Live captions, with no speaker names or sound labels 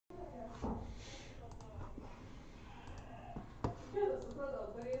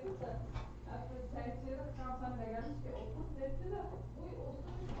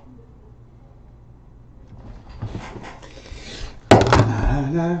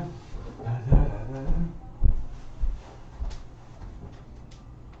da, da, da, da.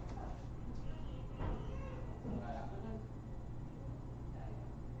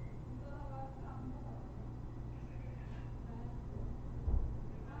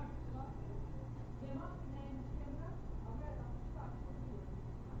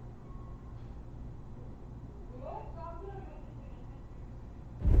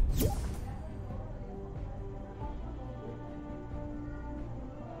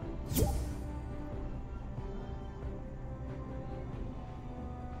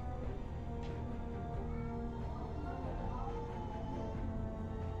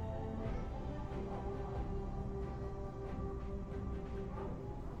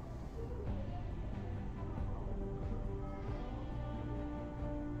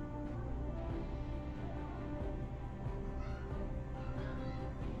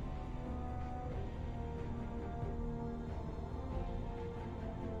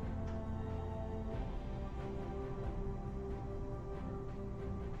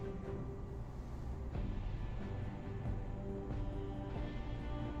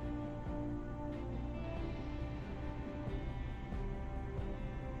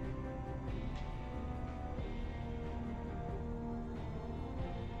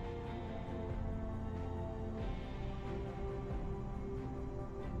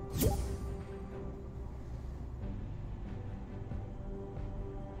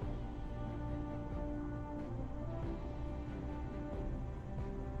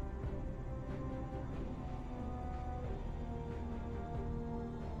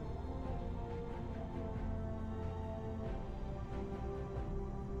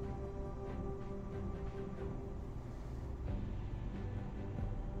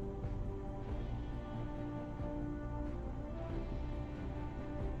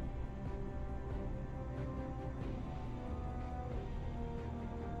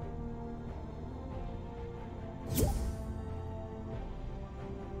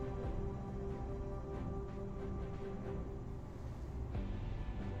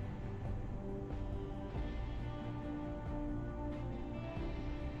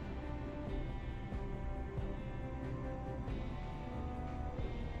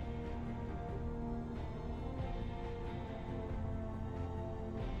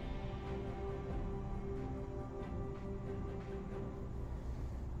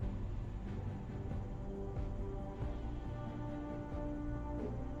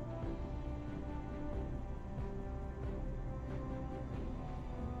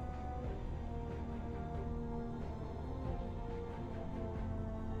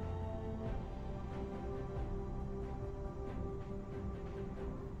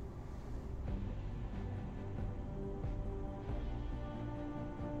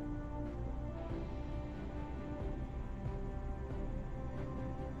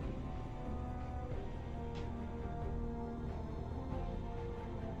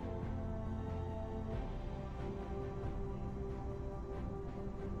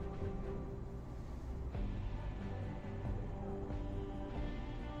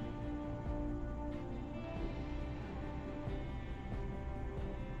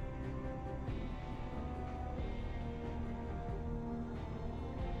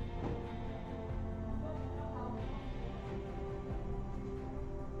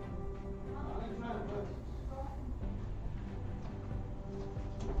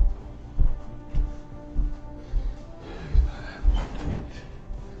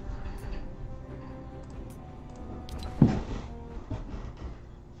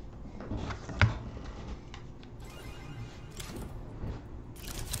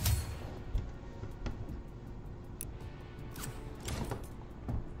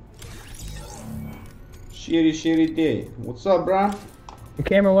 Shitty day. What's up, bro?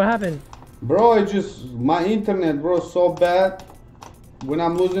 Cameron, what happened? Bro, it just, my internet, bro, so bad. When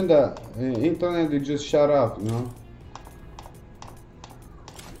I'm losing the internet, it just shut off, you know?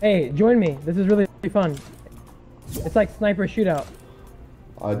 Hey, join me. This is really fun. It's like sniper shootout.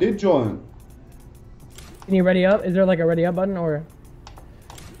 I did join. Can you ready up? Is there like a ready up button or?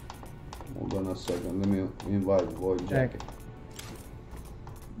 Hold on a second. Let me invite Void Jacket.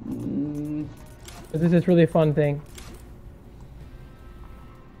 This is this really fun thing.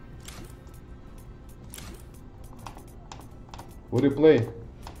 What do you play?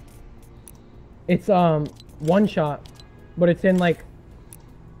 It's one shot, but it's in like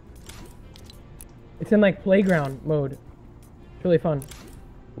playground mode. It's really fun.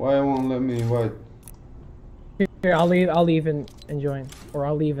 Why it won't let me invite? Here, I'll leave and join, or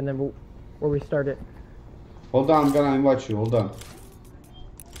I'll leave and then we'll restart it. Hold on, I'm gonna invite you. Hold on.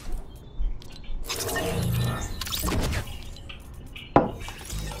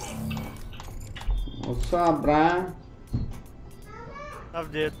 What's up, Brian?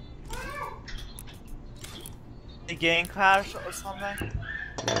 Up, dude. The game crash or something?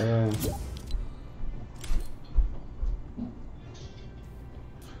 Yeah.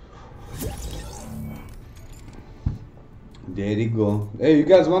 There you go. Hey, you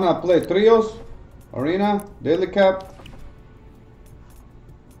guys wanna play trios? Arena? Daily cap?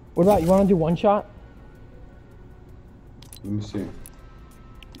 What about, you wanna do one shot? Let me see.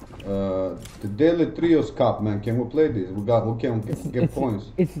 The daily trios cup, man. Can we play this? We can get points.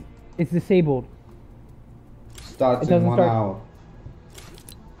 It's disabled. Starts It in doesn't 1 start- hour.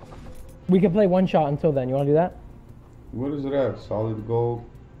 We can play one shot until then. You wanna do that? What is that? Solid gold.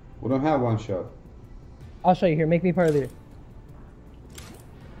 We don't have one shot. I'll show you here. Make me part of the.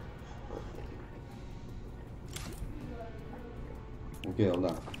 Okay, hold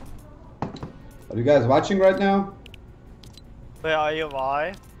on. Are you guys watching right now? Wait, are you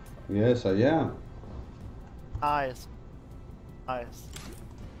live? Yes, I am. Nice. Nice.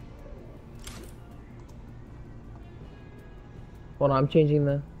 Hold on, I'm changing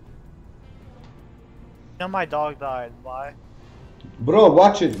the. You know my dog died. Why? Bro,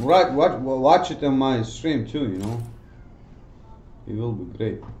 watch it. Right, watch it on my stream too. You know, it will be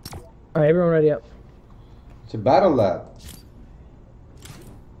great. All right, everyone, ready up. It's a battle lab.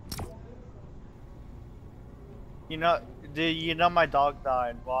 You know my dog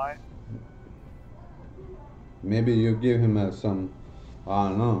died. Why? Maybe you give him some. I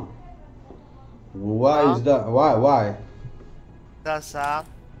don't know. Why is that? Why? That's sad.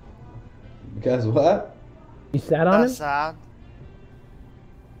 Because what? You sat on That's it? sad.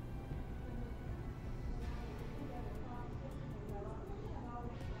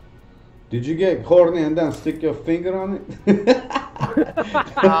 Did you get horny and then stick your finger on it?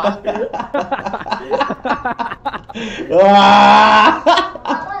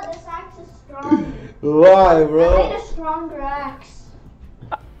 Papa, this axe is strong. Why, I made bro? a stronger axe.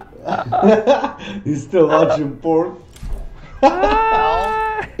 You still watching porn?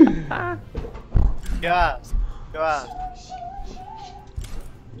 Yes. Yes.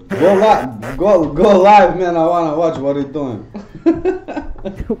 Go live, man. I wanna watch what you're doing.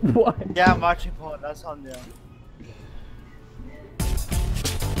 What? Yeah, I'm watching porn. That's on you.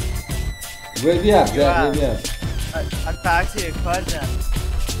 Ready up, Jack. Yeah. Ready up. I'm back to your question.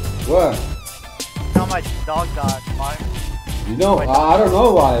 What? How my dog died. Why? You know, I don't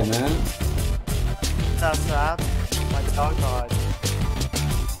know why, man. That's sad. My dog died.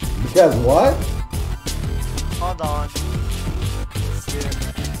 Because what? Hold on. Dude.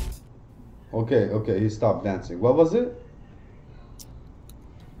 Okay, he stopped dancing. What was it?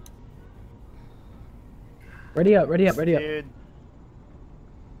 Ready up, ready up, ready up. Dude.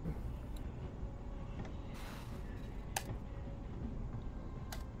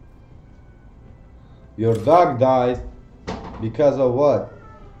 Your dog died because of what?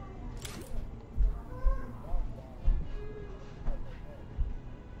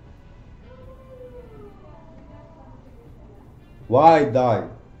 Why died?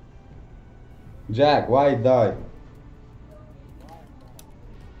 Jack, why died?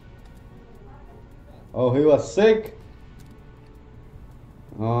 Oh, he was sick?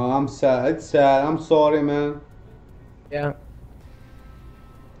 Oh, I'm sad. It's sad. I'm sorry, man. Yeah.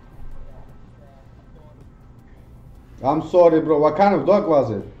 I'm sorry, bro. What kind of dog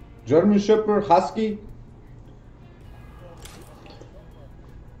was it? German Shepherd? Husky?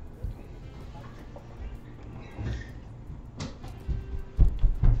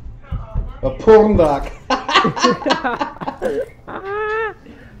 A porn dog.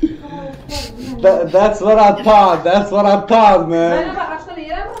 That's what I thought. That's what I thought, man.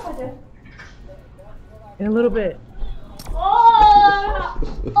 In a little bit. Oh!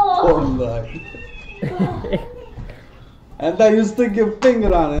 Porn dog. And then you stick your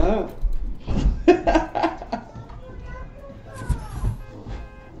finger on it, huh?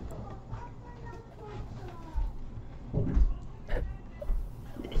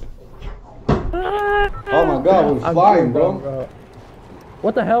 Oh my god, we're I'm flying, so bro. dumb, bro.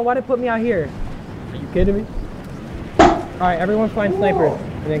 What the hell? Why did they put me out here? Are you kidding me? Alright, everyone find snipers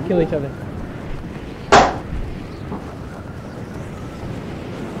and then kill each other.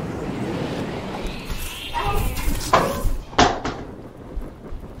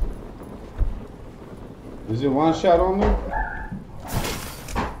 Is it one shot only?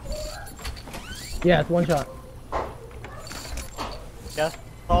 Yeah, it's one shot. Yes.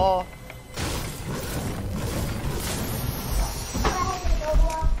 Oh.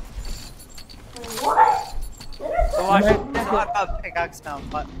 What? So I got a pickaxe now.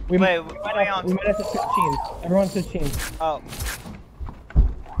 But We wait, might we're putting on. we might have to switch teams. Everyone switch teams. Oh.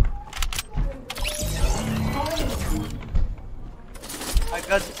 I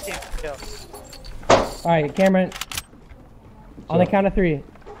got the team kill. Alright, Cameron. On the count of 3.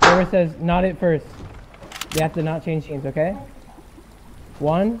 Whoever says not it first, you have to not change teams, okay?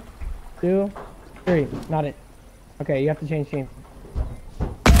 1, 2, 3. Not it. Okay, you have to change teams.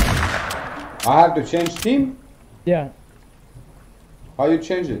 I have to change team? Yeah. How you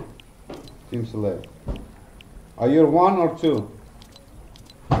change it? Team select. Are you 1 or 2?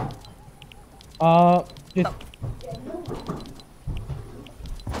 Just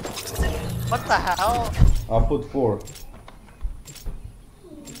What the hell? I'll put 4.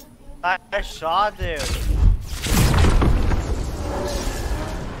 I shot dude.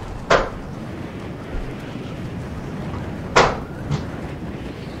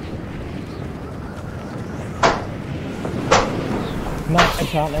 nice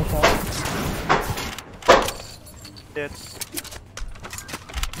shot, nice shot. Dude.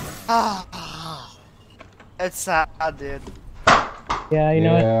 Ah, it's sad, dude. Yeah, you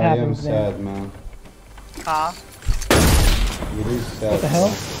know yeah, what I am happens, man. sad, man. Huh? It is sad. What the hell?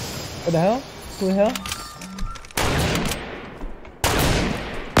 What the hell? Who the hell?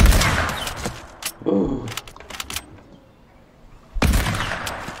 Ooh.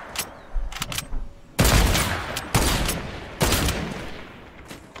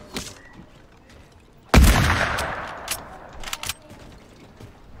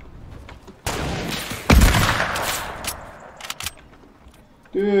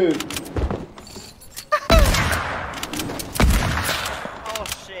 Dude. Oh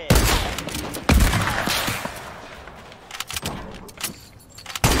shit.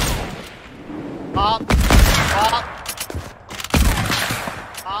 Up. Up.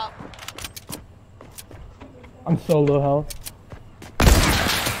 Up. I'm so low health.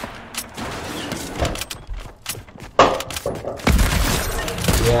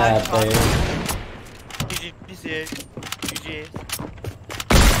 Yeah, babe. GG. GG.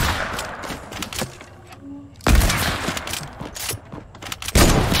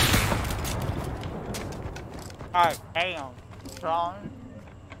 Alright, damn. Strong.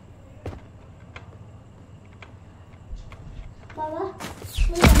 Baba,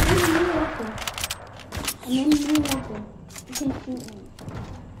 wait, I'm in new weapon. I'm in new weapon. You can shoot me.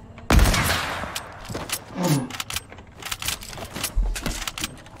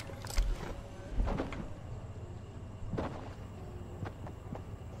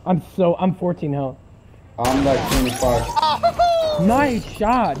 I'm 14 health. I'm like 25. Nice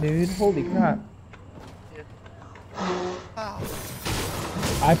shot, dude. Holy crap.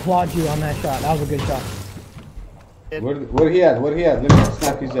 I applaud you on that shot. That was a good shot. Where he at? Where he at? Let me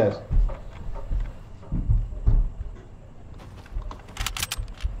snap his ass.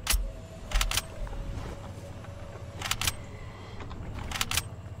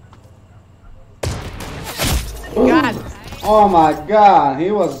 God. Oh my god,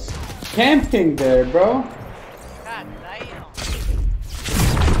 he was camping there, bro. God damn.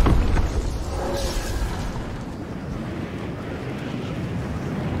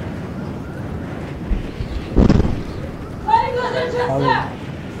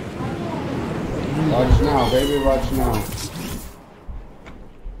 Watch now, baby, watch now.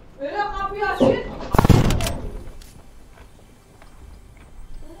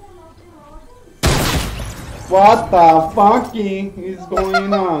 What the funky is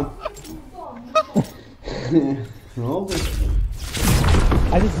going on? Hold it.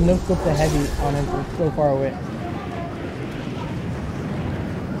 I just no-scoped the heavy on him from so far away.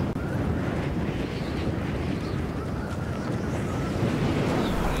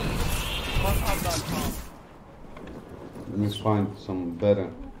 Let's find some better.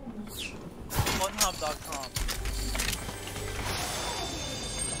 Pornhub.com.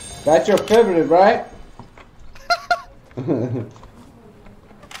 That's your favorite, right?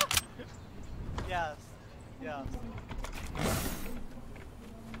 Yes. Yes.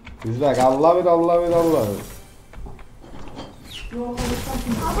 He's like, I love it, I love it, I love it.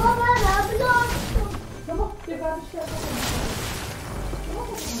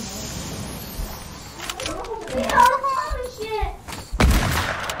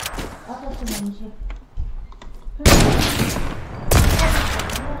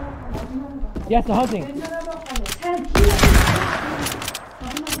 Yes, the hunting.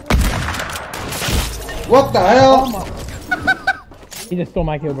 What the hell? He just stole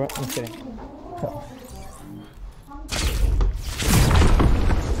my kill, bro. I'm just kidding.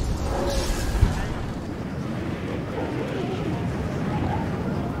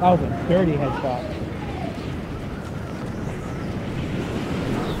 That was a dirty headshot.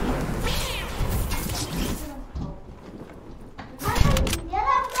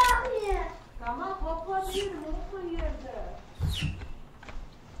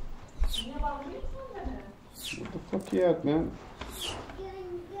 he at, man?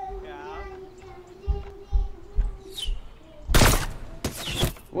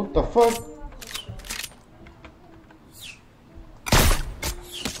 What the fuck?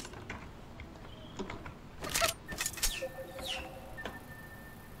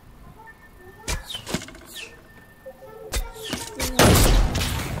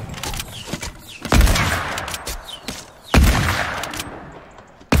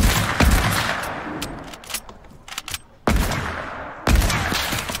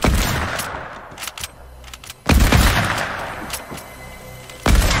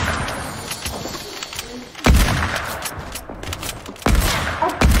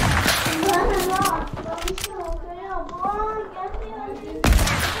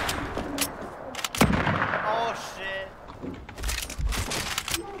 Oh shit.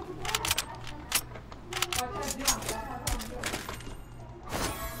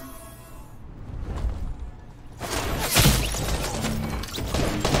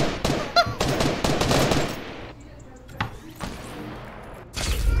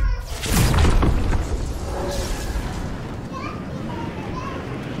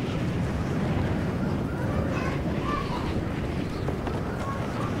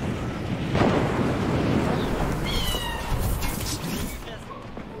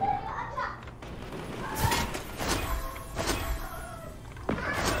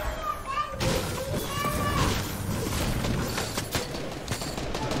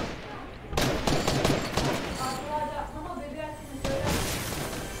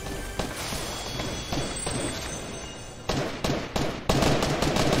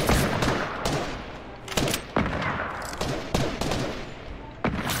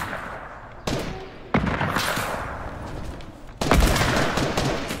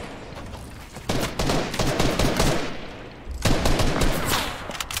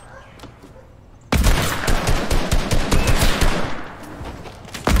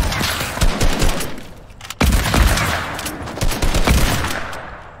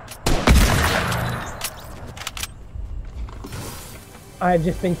 I've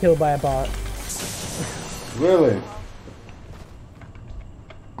just been killed by a bot. Really?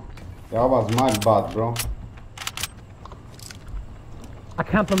 That was my bot, bro. I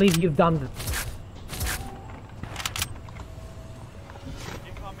can't believe you've done this. Did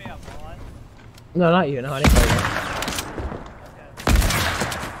you call me up, Mullen? No, not you. No, I didn't call you that.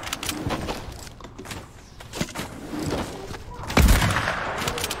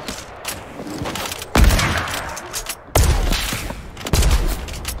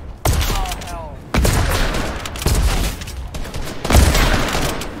 Oh hell.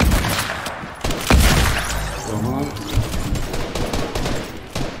 Come on.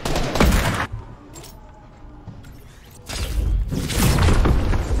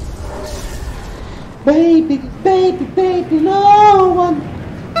 Baby, baby, baby, no one.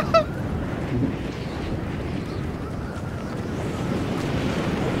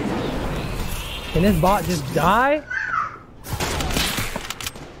 Can this bot just die?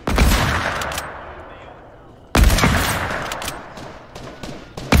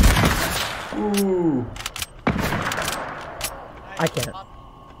 Ooh. I can't.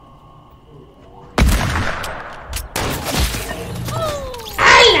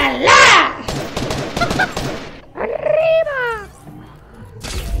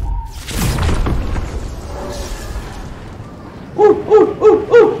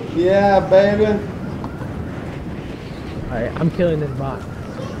 Yeah, baby. Alright, I'm killing this bot.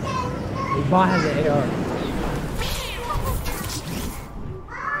 This bot has an AR.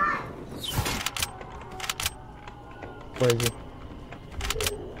 Where is he?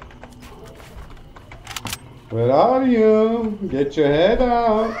 Where are you? Get your head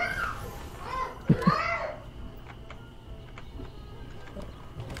out.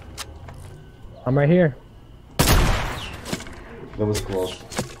 I'm right here. That was close.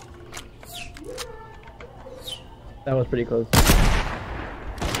 That was pretty close. Oh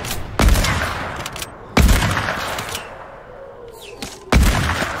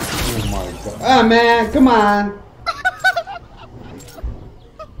my god. Ah, man, come on.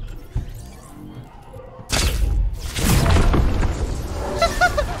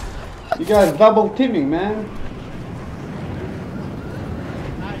 You guys double teaming, man.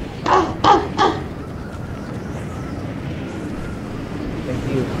 Thank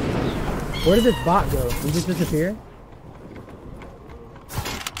you. Where did this bot go? Did he just disappear?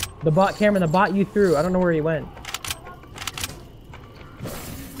 The bot, Cameron, the bot you threw. I don't know where he went.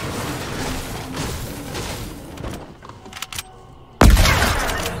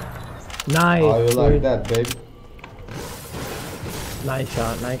 Nice. Oh, you like dude. that, babe? Nice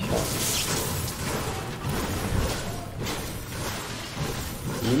shot, nice shot.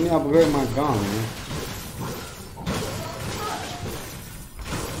 Let me upgrade my gun, man.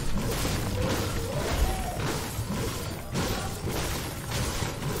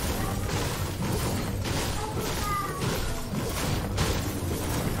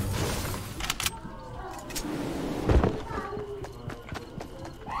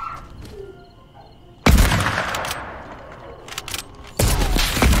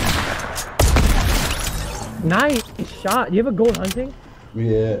 Nice shot. You have a gold hunting?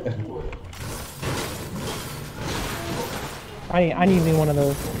 Yeah. I need me one of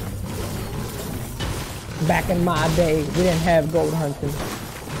those. Back in my day, we didn't have gold hunting.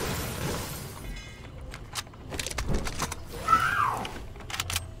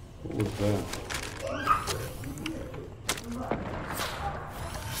 What was that?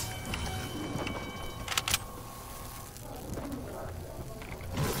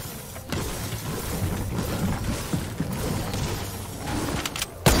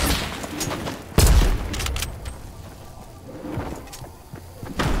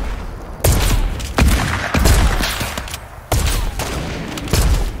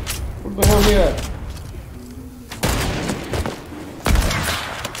 What the hell here?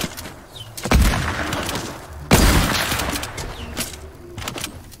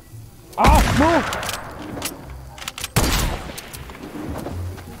 Ah, move!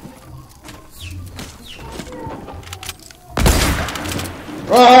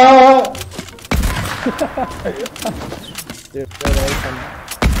 Ah! Dude, stay away from...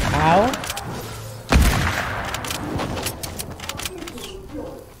 Ow?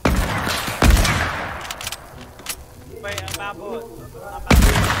 Wait, I'm out board.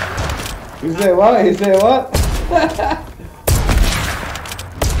 He said what? He said what?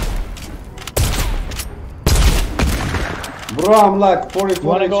 Bro, I'm like 44 You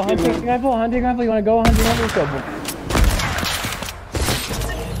wanna go HP, hunting man. rifle? Hunting rifle? You wanna go hunting rifle? Let's go.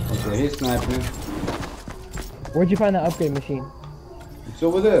 Okay, he's sniping. Where'd you find that upgrade machine? It's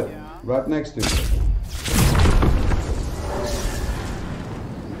over there, right next to you.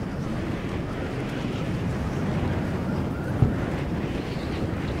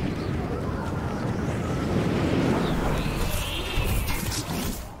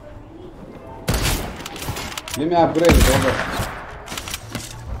 Let me upgrade it, over.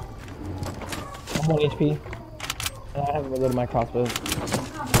 I'm 1 HP. And I haven't reloaded my crossbow.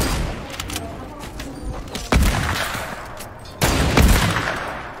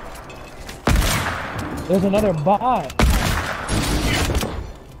 There's another bot.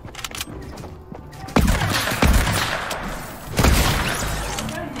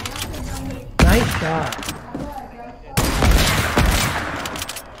 Nice shot.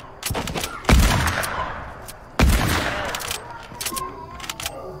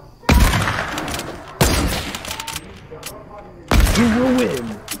 You will win,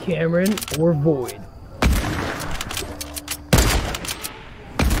 Cameron or Void.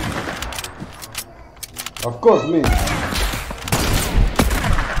 Of course, me.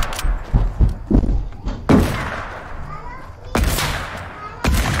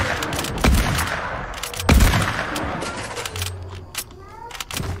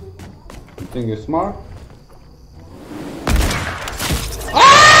 You think you're smart?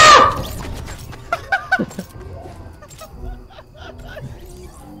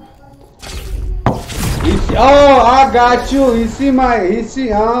 Oh, I got you. You see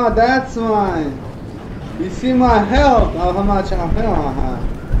that's mine. You see my health. Oh, how much I have.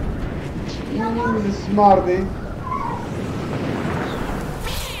 Smarty.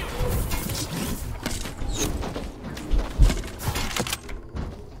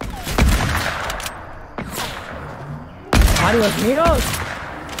 Adios, amigos.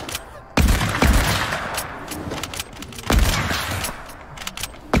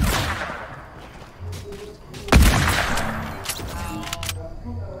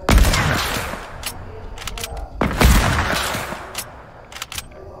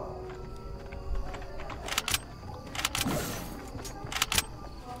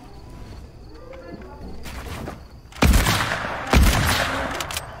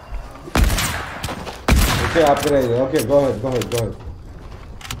 Okay, upgrade it. Okay, go ahead. Go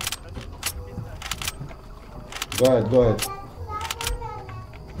ahead.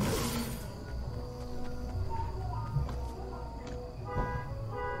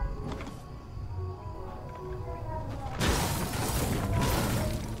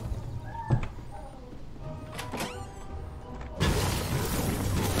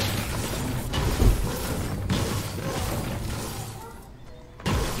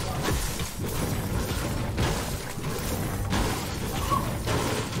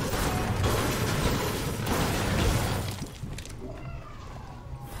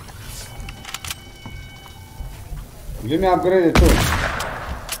 Give me upgraded too.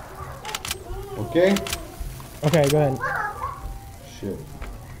 Okay? Okay, go ahead. Shit.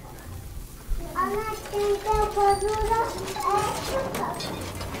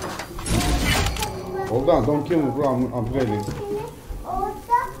 Hold on, don't kill me, bro. I'm upgrading.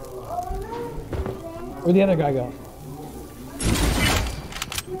 Where'd the other guy go?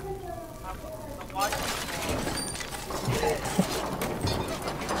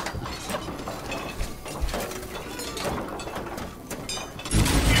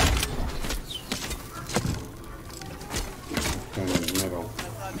 Metal.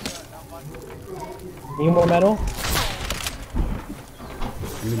 Need more metal?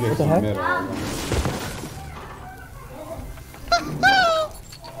 Let me get What the some heck? metal.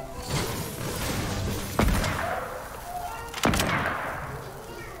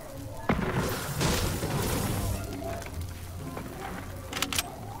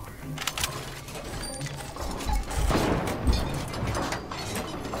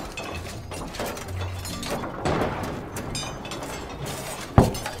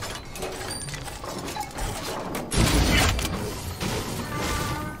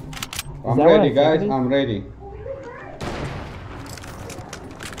 Hold on. I'm that what ready, I guys. think it is? I'm ready.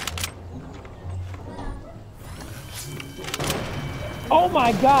 Oh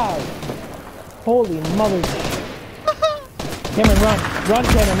my god! Holy mother. Cameron, run! Run,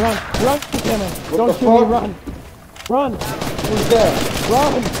 Cameron, run! Run, Cameron! What Don't the shoot me, fuck? run! Run! Who's that?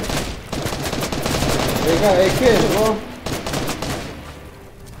 Run! They got AKs, bro.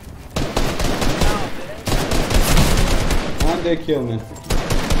 And they kill me.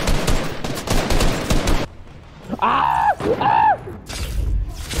 Ah! Ah!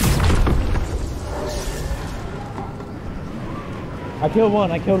 I killed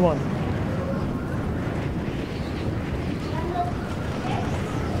one, I killed one.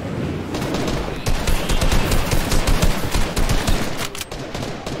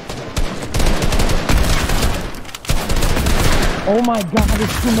 Oh my god,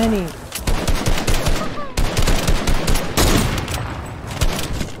 there's too many.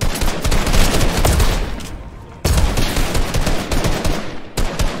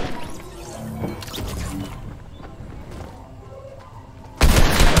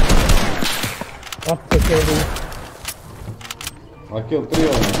 I'll take care of these. I killed 3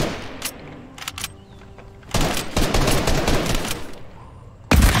 of them.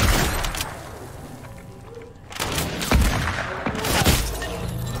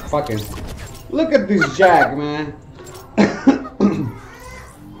 Fucking. Look at this jack, man.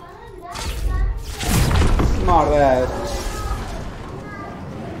 Smart ass.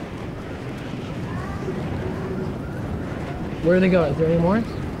 Where do they go? Is there any more?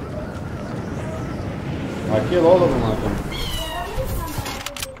 I killed all of them, I think.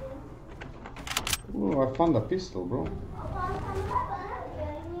 Ooh, I found a pistol, bro.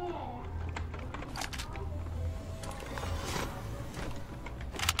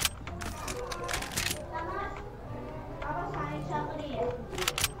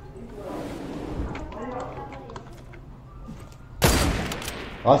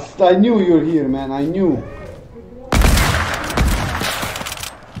 I knew you're here, man. I knew.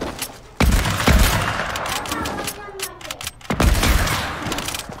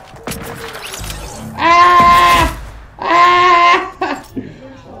 Ah!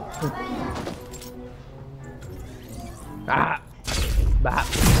 Bap.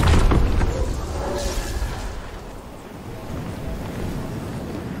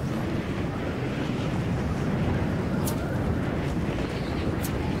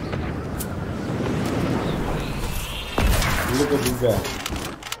 Look at this guy.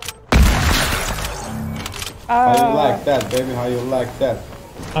 How you like that, baby? How you like that?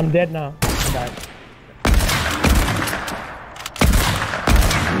 I'm dead now. I died.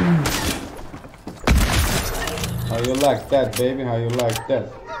 How you like that, baby? How you like that?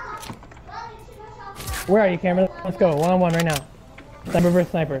 Where are you, Cameron? Let's go. One-on-one right now. Sniper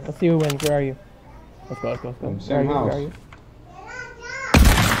versus sniper. Let's see who wins. Where are you? Let's go, let's go, let's go. From Where same are you? Where house. are you?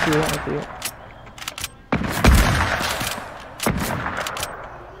 I see you, I see you.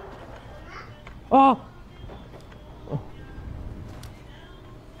 Oh!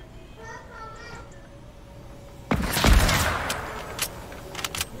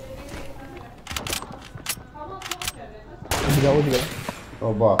 Where'd you go? Where'd you go?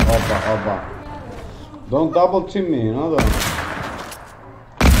 Oba. Don't double team me, you know though.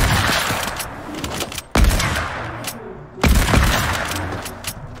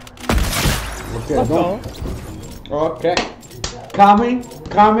 Okay, Let's don't. go. Okay. Coming.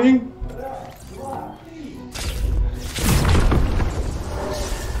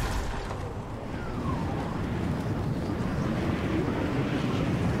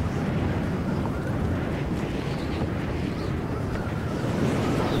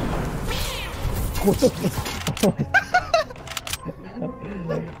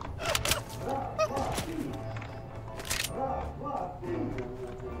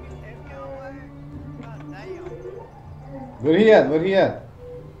 Where he at? Where he at?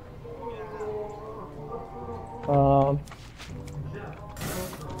 Up.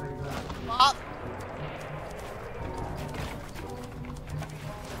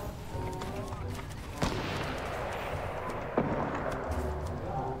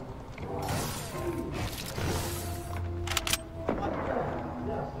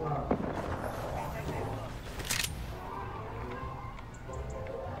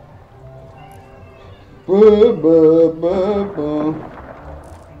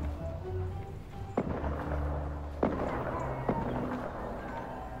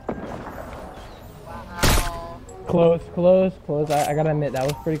 Close. I gotta admit, that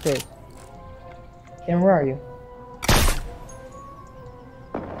was pretty close. And where are you?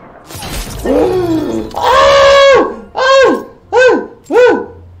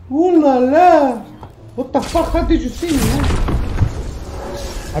 Ooh la la! What the fuck? How did you see me, man?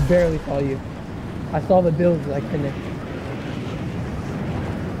 I barely saw you. I saw the builds like finish.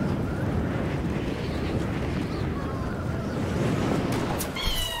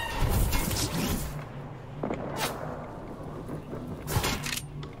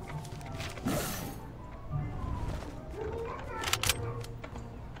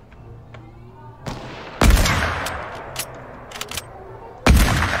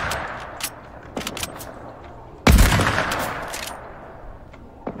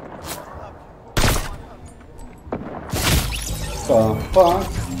 The fuck?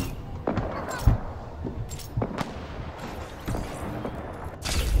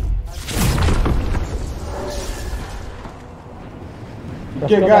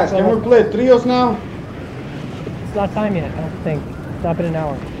 Okay, guys, can we play trios now? It's not time yet, I don't think. Stop in an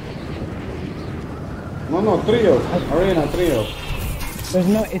hour. No, trios. Arena trios. There's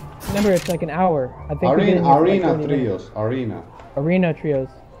no. Remember, it's like an hour. I think. Arena trios. Arena. Arena trios.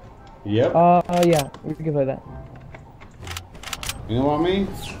 Yep. Yeah, we can play that. You know what I mean?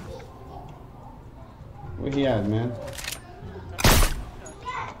 Where he at, man?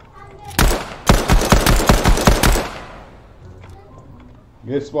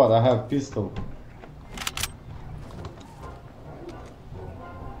 Guess what? I have pistol.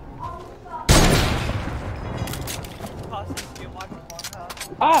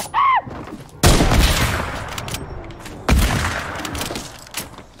 Ah!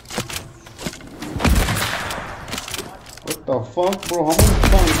 What the fuck, bro? How many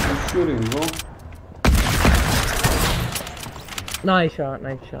times you shooting, bro? Nice shot,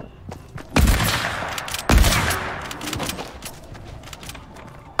 nice shot.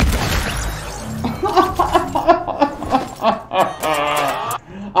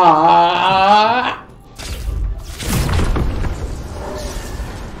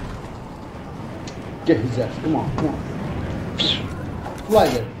 Get his ass. Come on, come on. Fly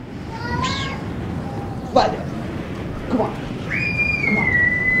there. Fly there. Come on. Come on.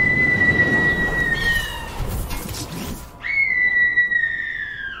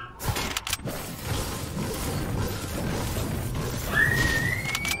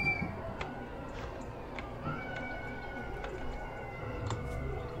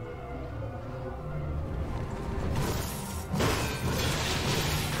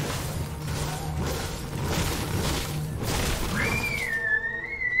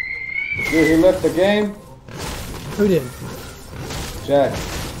 Dude, he left the game. Who did? Jack.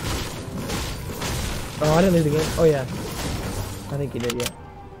 Oh, I didn't leave the game. Oh yeah. I think he did, yeah.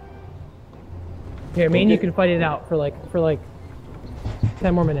 Here, me and you can fight it out for like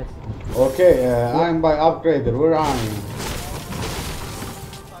 10 more minutes. Okay, I'm by upgraded. Where are you?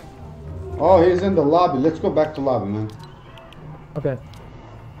 Oh, he's in the lobby. Let's go back to lobby, man. Okay.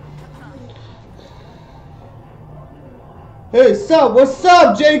 Hey, sup? What's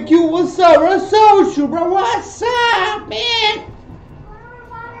up, JQ? What's up? What's up with you, bro? What's up, man?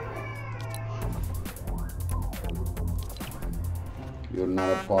 You're not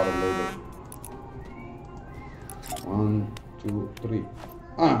a part of later. 1, 2, 3.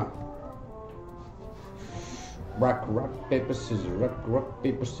 Rock, paper, scissors. Rock,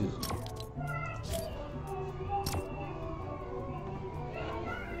 paper, scissors.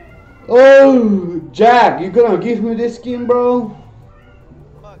 Oh, Jack, you gonna give me this skin, bro?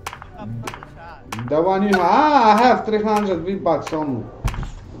 The one you know. I have 300 V-Bucks only.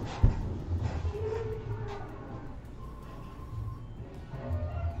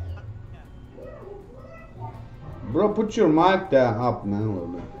 Bro, put your mic there up, man, a little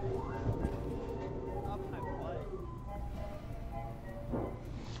bit.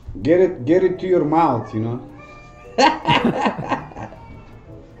 Get it to your mouth, you know.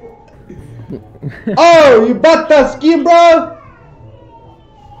 Oh, you bought that skin, bro?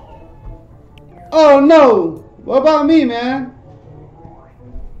 Oh no! What about me, man?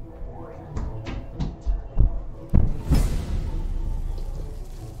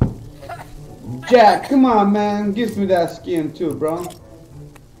 Jack, come on, man. Give me that skin too, bro.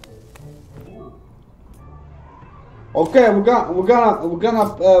 Okay, we're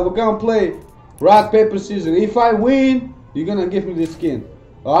gonna play rock paper scissors. If I win, you're gonna give me the skin.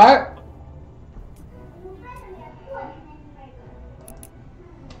 All right?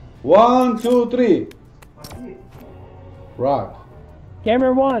 1, 2, 3. Rock.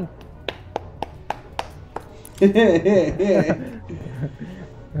 Cameron won.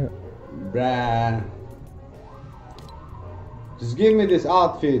 Bruh. Just give me this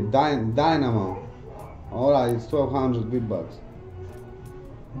outfit, Dynamo. Alright, it's 1200 V-Bucks.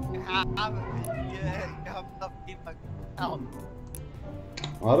 Yeah, you have enough feedback. I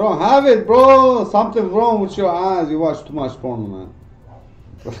don't have it, bro. Something's wrong with your eyes. You watch too much porn, man.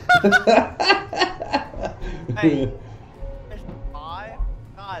 Hey, it's 5?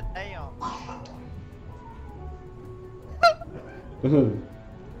 God damn.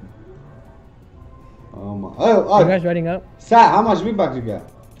 Oh my! Oh, You guys writing up? Sat, how much V-Bucks you got?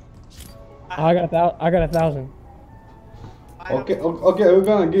 I got 1,000. Okay, we're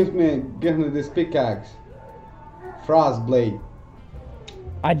gonna give me this pickaxe, frost blade.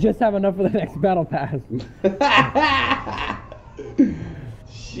 I just have enough for the next battle pass.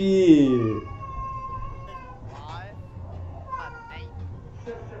 Shit. 5? God damn.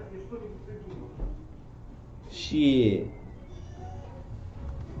 Shit.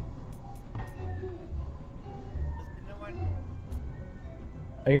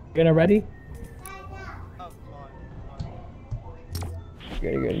 Are you gonna ready? Oh, God.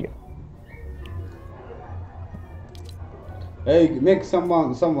 Good. Hey, make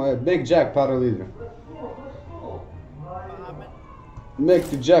make Jack party leader. Make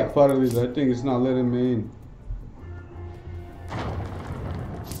the Jack party leader. I think it's not letting me in.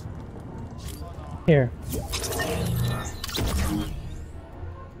 Here.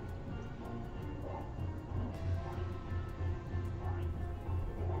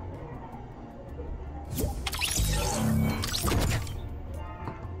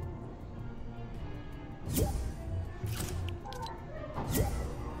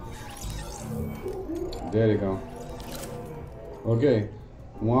 There you go. Okay.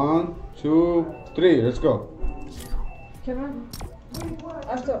 1, 2, 3. Let's go. Kemal,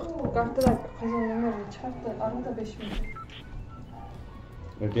 artık kartlar kazananlar çarptı arada 5 milyon.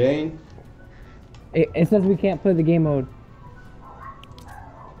 Again. It says we can't play the game mode.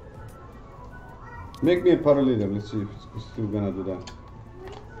 Make me a party leader. Let's see if we're still gonna do that.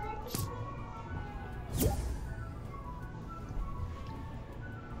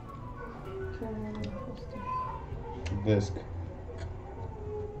 Desk.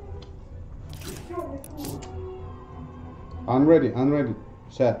 Unready.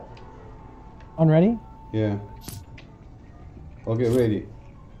 Set. On ready? Yeah. Okay, ready.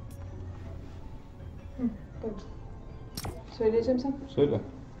 Söyleyeceğim sen. Söyle.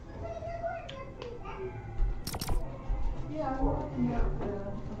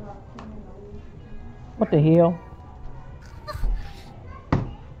 What the hell?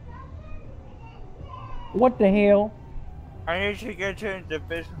 What the hell? I need to get to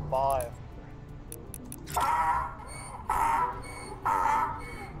Division 5.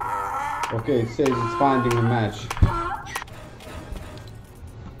 Okay, it says it's finding a match.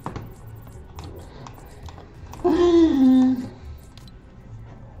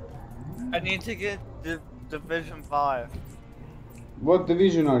 I need to get Division 5. What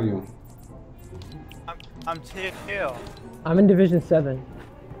division are you? I'm tier 2. I'm in Division 7.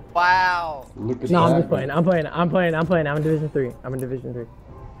 Wow. Look at No, I'm that. just playing. I'm playing. I'm in Division 3. I'm in Division 3.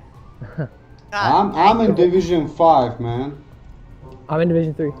 I'm in Division 5, man. I'm in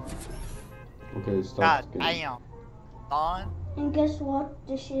Division 3. Okay, stop. God damn. Don? And guess what?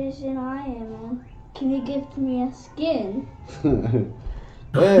 This isn't I am, man. Can you gift me a skin?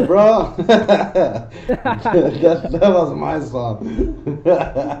 Hey, bro. that was my song.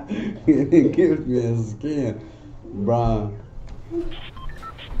 Give me a skin, bro.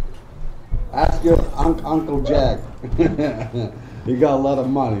 Ask your Uncle Jack. He got a lot of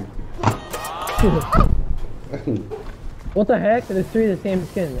money. What the heck? There's 3 of the same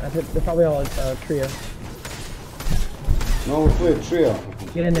skin. I think they're probably all a trio. No, we play a trio.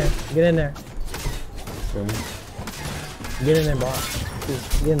 Get in there. Get in there. Okay. Get in there, boss.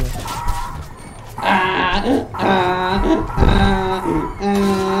 Get in there. What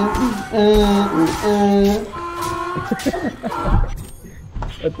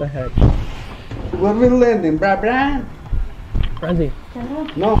the heck? Where we landing, brah? Frenzy.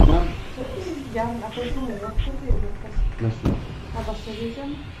 No, man. Yarın apelsin mi? Yoksa değil. Nasıl? Ha başlayacağım.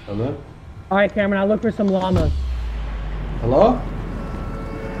 Hello? Alright, Cameron, I'll look for some llamas. Hello?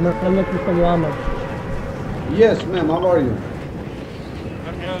 I'm gonna look for some llamas. Yes, ma'am. How are you?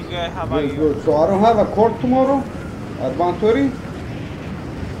 I'm doing good. How about Good, you? good. So I don't have a court tomorrow at 1:30?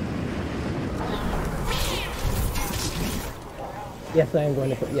 Yes, I am going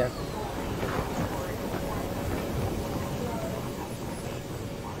to put, yes.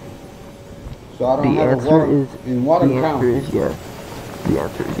 So I don't The have a answer warrant is in Warren the answer County. is yes. The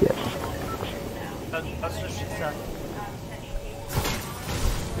answer is yes. That's what she said.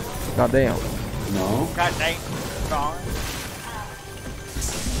 Goddamn. No. God dang. Wrong.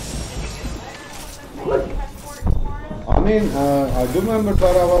 I mean, I do remember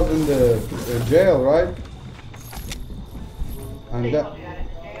that I was in the jail, right? And that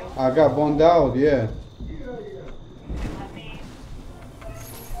I got bonded out, yeah.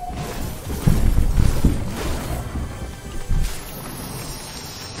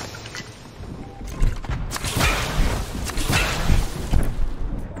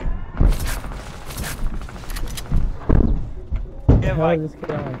 Yeah, How like, is this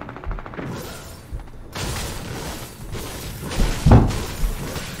kid on?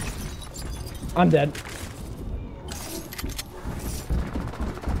 I'm dead.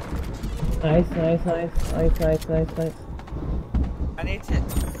 Nice. I need to.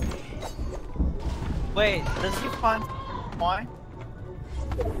 Wait, does he find why?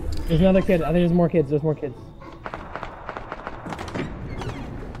 There's another kid. I think there's more kids. There's more kids.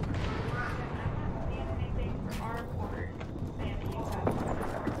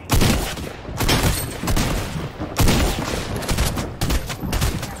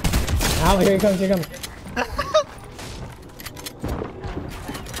 Ow, here he comes,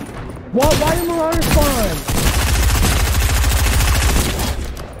 What? Why did Marauder spawn?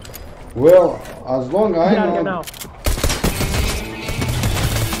 Well, as long as I Get out of here know. now.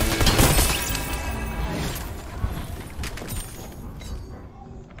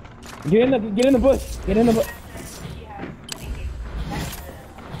 Get in the bush. Get in the bush.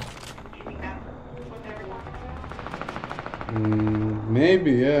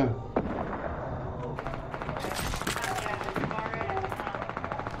 Maybe, yeah.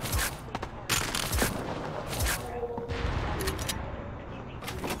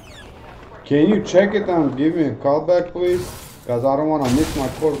 Can you check it and give me a call back, please? Because I don't want to miss my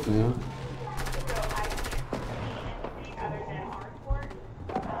court, you know?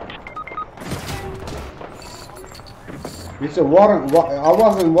 It's a Warren, I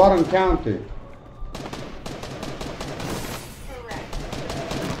was in Warren County.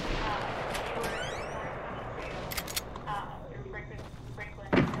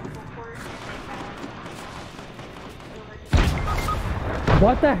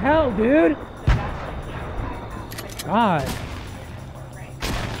 What the hell, dude? God.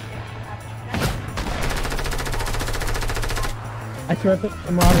 I swear if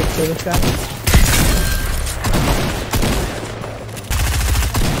the Marauder kill this guy.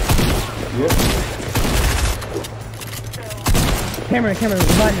 Yep. Cameron,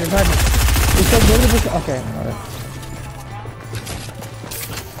 revive me. He's so good at this. Okay, alright.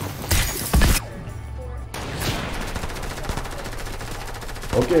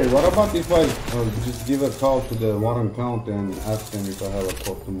 Okay, what about if I just give a call to the Warren County and ask them if I have a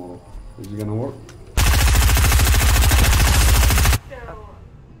court tomorrow? Is it gonna work?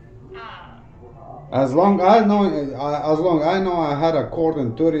 As long as I know I had a court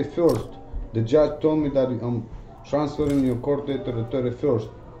on 31st, the judge told me that I'm transferring your court date to the 31st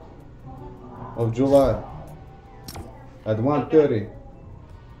of July at 1:30.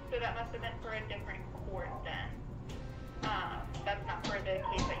 So that must have been for a different court then. That's not for the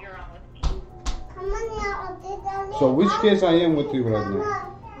case that you're on with me. So which case I am with you right now? So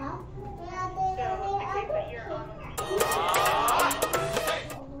the case that you're on with me.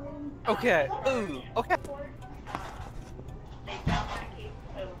 Okay. Ooh. Okay. They found that case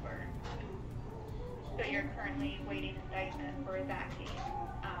over. So you're currently waiting indictment for that case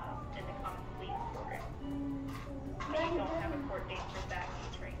in the common pleas court. So you don't have a court date for that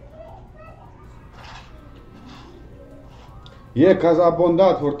case right now. Yeah, cause I bond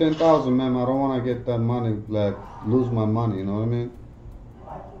out for 10,000, ma'am. I don't wanna get that money, like lose my money. You know what I mean?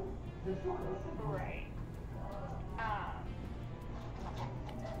 Right.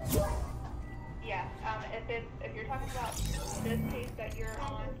 Yeah. If you're talking about this case that you're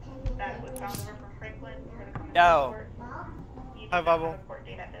on, that was found over from Franklin for the common Yo. court, you do Hi, not Bubble. have a court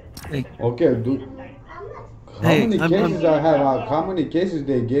date at this time. Hey. So you're Okay, awaiting dude. indictment. How Hey, many I'm- cases I have? How many cases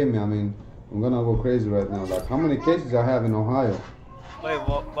they gave me? I mean, I'm gonna go crazy right now. Like, how many cases I have in Ohio? Wait,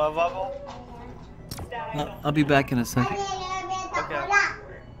 what bubble? I'll be back in a second. Okay.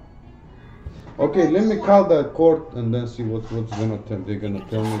 Okay, let me call the court and then see what's they're gonna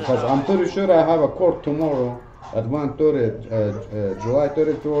tell me. Because I'm pretty sure I have a court tomorrow at 1:30, July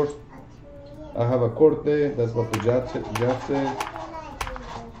 31st. I have a court day. That's what the judge said. Okay,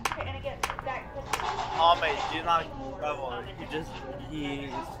 and again, that Oh, mate, do not bubble. He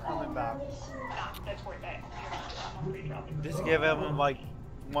is coming back. not the court that you're on free trial. Just give him like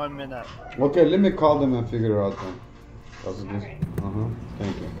 1 minute. Okay, let me call them and figure it out then.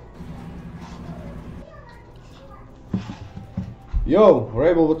 Thank you. Yo,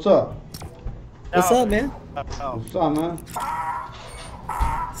 Rabel, what's up? What's up, man? Oh. What's up, man?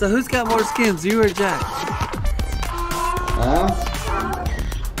 So who's got more skins, you or Jack? Huh?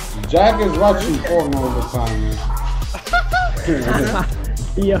 Jack is watching porn all the time, man.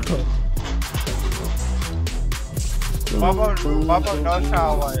 Yo. Bubble knows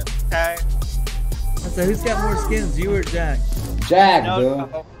how I okay? So who's got more skins, you or Jack? Jack, No, dude.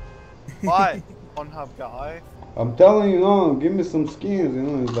 no. What? Pornhub guy. I'm telling you, no, give me some skins, you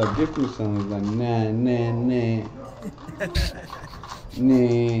know. He's like, give me some. He's like, nah. Nah.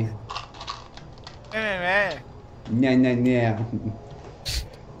 Man. Nah.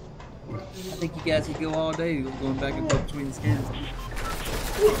 I think you guys could go all day going back and forth between the skins.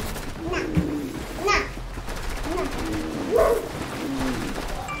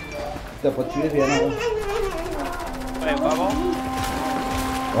 Step what you here now. Wait, Bubble?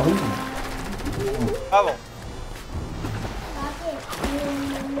 Bubble.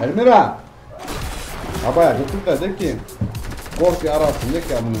 Elmira. Abaya götür de de ki Korsi arasın de ki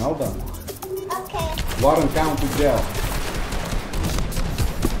bunu al da. Warren County Jail.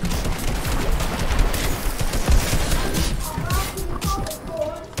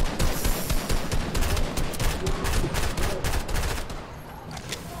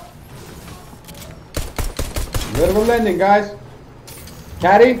 Where we're landing, guys?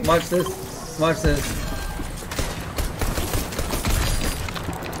 Caddy? Watch this. Watch this.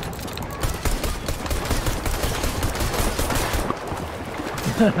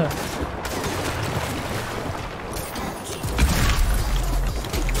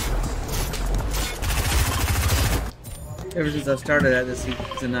 Ever since I started at this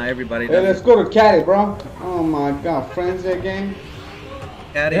season, now everybody Hey, does let's it. go to Caddy, bro. Oh my god, Frenzy again?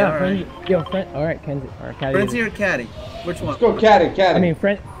 Caddy, Yeah, alright. Alright, Kenzie. Alright, Caddy. Frenzy or Caddy? Which one? Let's go Caddy. I mean,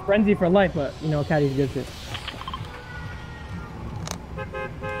 Frenzy for life, but, you know, Caddy's good too.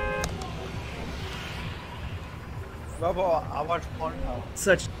 Bubble, I watch Pornhub.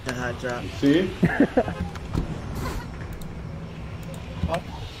 Such a hot drop. See?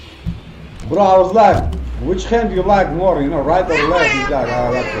 Bro, I was like, which hand do you like more? You know, right or left? He's like, I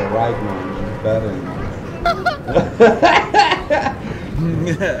like the right one. It's better.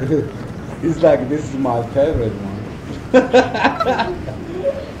 He's like, this is my favorite one.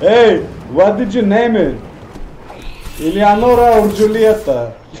 Hey, what did you name it? Eleonora or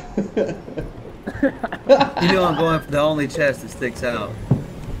Julieta? You know I'm going for the only chest that sticks out.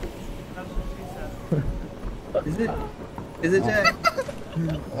 Is it? Is it, Jack?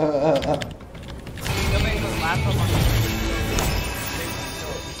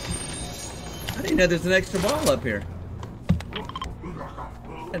 I didn't know there's an extra ball up here. I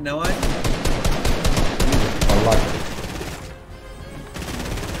had no idea. I like it.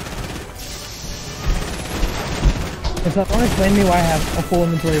 Can someone explain to me why I have a full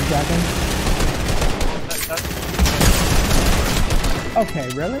inventory of shotguns? Okay,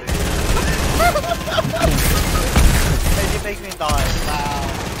 really? You make me die. Wow.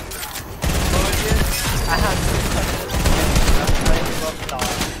 What was it? I had to make me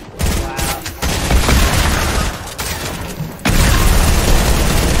die. Wow.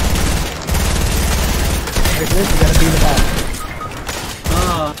 Like this, you gotta beat the bot.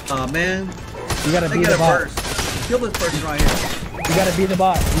 Oh man. You gotta They beat got the a bot. burst. Kill this person right here. You gotta beat the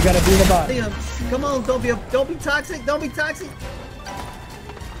bot. You gotta beat the bot. Damn. Come on, don't be toxic. Don't be toxic.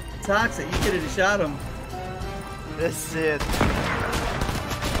 Toxic. You could have shot him. This is.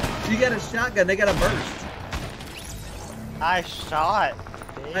 You got a shotgun. They got a burst. I shot.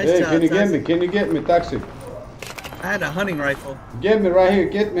 Nice Hey, job, can you get Toxic. me? Can you get me, Taxi? I had a hunting rifle. Get me right here.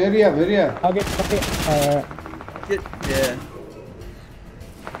 Get me. Hurry up, hurry up. I'll get. Yeah.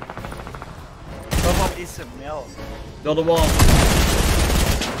 Someone needs some milk. Build a wall.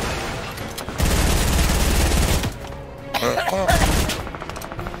 Run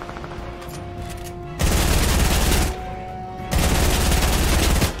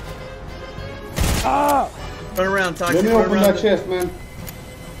around, Toxic. Let me Run open around. that chest, man.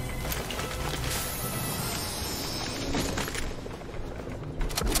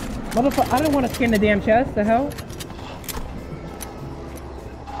 Motherfucker, I don't want to scan the damn chest. The hell?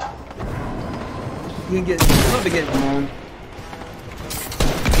 You can get. You're probably getting. Come on.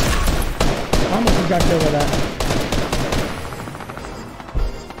 I almost just got killed by that.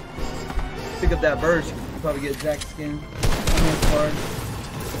 Pick up that burst. You can probably get Jack's skin. Card.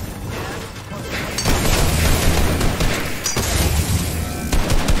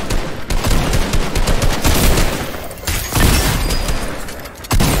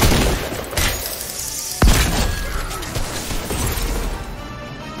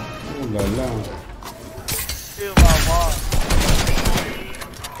 Ooh la la. Dude, my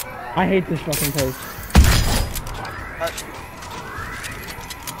I hate this fucking place.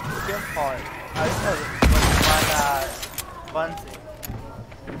 skin part. I just had it my Bunzy.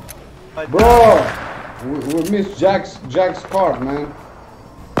 But Bro, we missed Jack's card, man.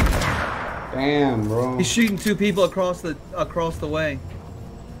 Damn, bro. He's shooting 2 people across the way.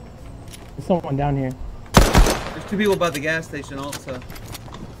 There's someone down here. There's 2 people by the gas station also.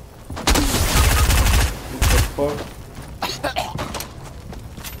 What the fuck?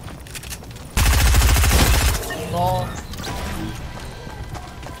 ball.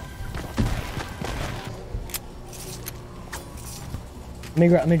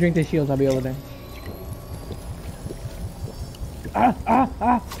 Let me drink these shields. I'll be over there.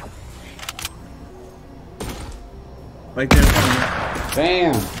 Ah! Right there in front of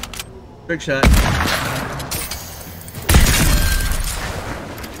Damn. you. Trick shot.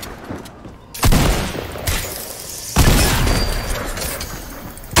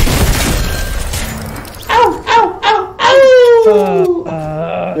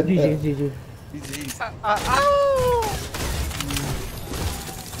 GG. GG.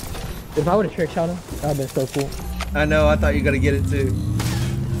 If I would have trick shot him, that would have been so cool. I know, I thought you were gonna get it too.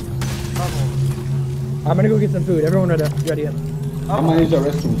 I'm gonna go get some food. Everyone ready up. I'm gonna use the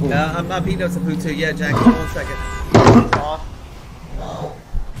restroom too. Yeah, I'm eating up some food too. Yeah, Jack, 1 second.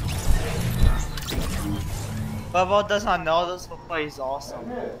 Bubba does not know this, but play is awesome.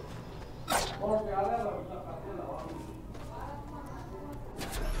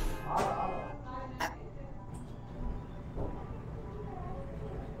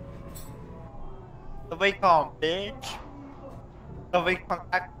 The way come, bitch. The way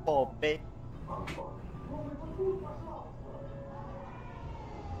contact for, bitch.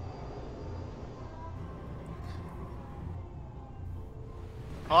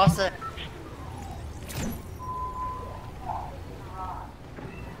 Awesome.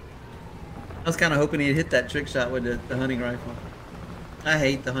 I was kind of hoping he'd hit that trick shot with the hunting rifle. I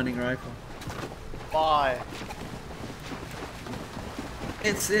hate the hunting rifle. Why?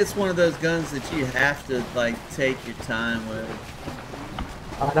 It's one of those guns that you have to like take your time with.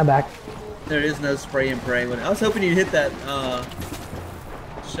 Alright, I'm back. There is no spray and pray with it. I was hoping you'd hit that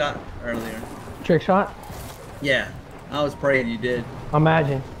shot earlier. Trick shot? Yeah, I was praying you did.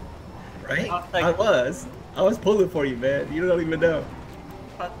 Imagine. Right? I'll take I it. was pulling for you, man. You don't even know.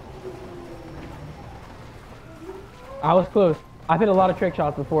 I was close. I've hit a lot of trick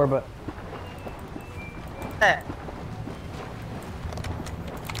shots before, but Hey.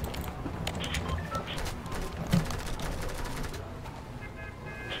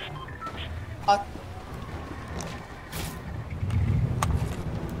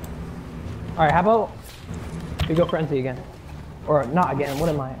 alright, how about we go frenzy again? Or not again, what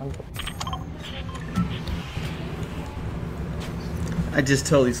am I? I just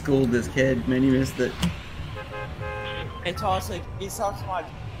totally schooled this kid, man. You missed it. Hey, Toxic, he sucks my.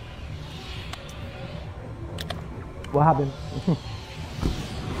 What happened?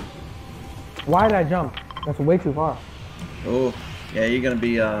 Why did I jump? That's way too far. Oh, yeah, you're gonna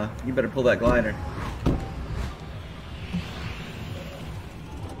be, you better pull that glider.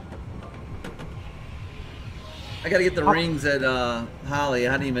 I gotta get the rings at, Holly.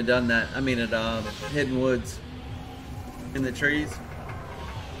 I hadn't even done that. I mean, at, Hidden Woods. In the trees.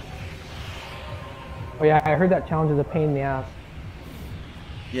 Oh yeah, I heard that challenge is a pain in the ass.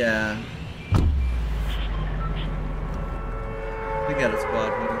 Yeah. We got a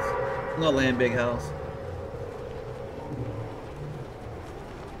squad with us. I'm gonna land big house.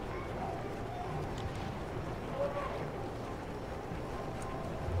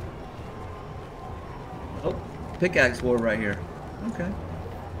 Oh, pickaxe war right here. Okay.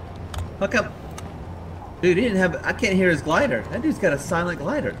 How come? Dude, he didn't have. I can't hear his glider. That dude's got a silent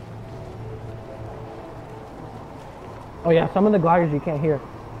glider. Oh yeah, some of the gliders you can't hear.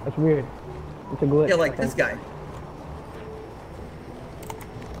 That's weird. It's a glitch. Yeah, like this guy.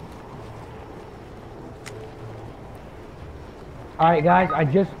 All right, guys.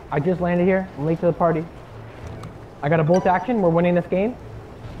 I just landed here. I'm late to the party. I got a bolt action. We're winning this game.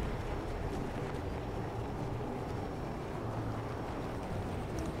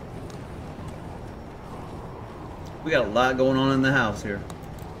 We got a lot going on in the house here.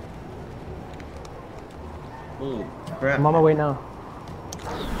 Holy crap. I'm on my way now.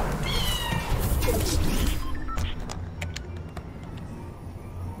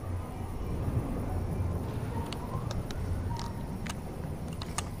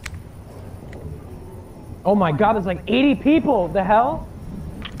 Oh my god, there's like 80 people! The hell?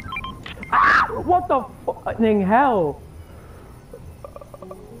 Ah, what the fucking hell?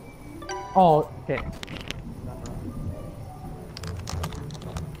 Oh, okay.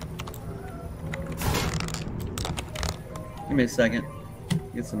 Give me a second.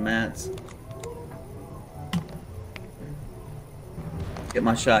 Get some mats. Get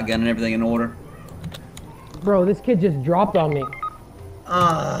my shotgun and everything in order. Bro, this kid just dropped on me.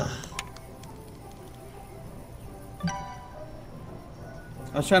 I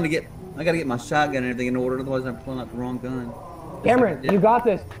was trying to get, I gotta get my shotgun and everything in order, otherwise I'm pulling out the wrong gun. Cameron, you got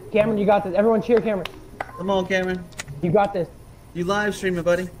this. Cameron, you got this. Everyone cheer Cameron. Come on, Cameron. You got this. You live streaming,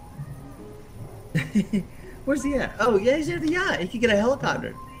 buddy. Where's he at? Oh, yeah, he's near the yacht. He could get a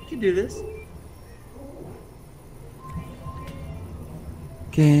helicopter. He can do this.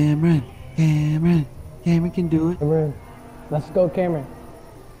 Cameron can do it. Cameron. Let's go, Cameron.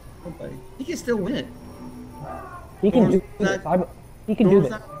 Okay. He can still win. He can do Storm's this. He can do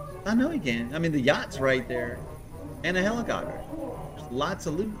this. I know he can. I mean, the yacht's right there. And a helicopter. There's lots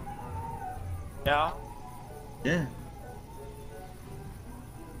of loot. Yeah. Yeah.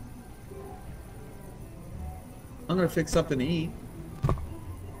 I'm gonna fix something to eat.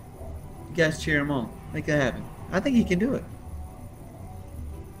 You guys cheer him on. Make that happen. I think he can do it.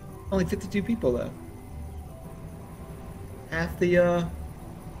 Only 52 people left. Half the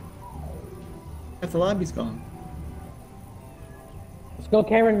lobby's gone. Let's go,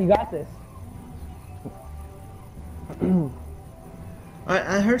 Cameron. You got this.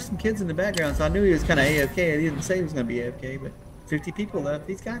 I heard some kids in the background, so I knew he was kind of AFK. He didn't say he was gonna be AFK, but 50 people left.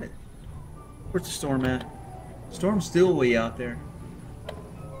 He's got it. Where's the storm at? Storm's still way out there.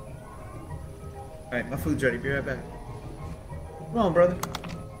 Alright, my food's ready. Be right back. Come on, brother.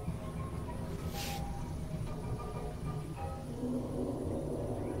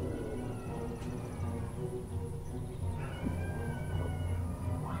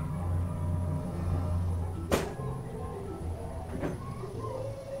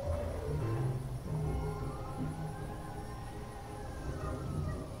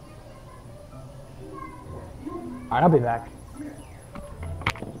 Alright, I'll be back.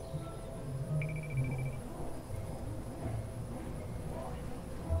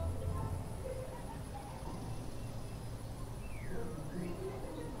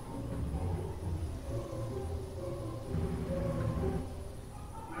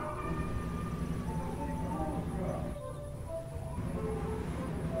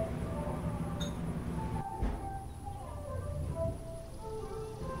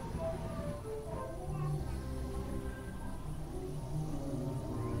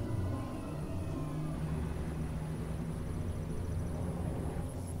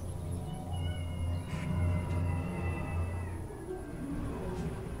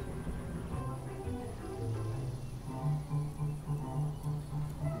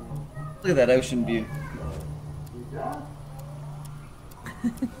 Look at that ocean view.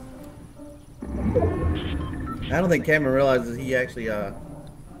 I don't think Cameron realizes he actually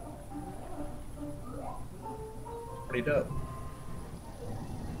pretty dope.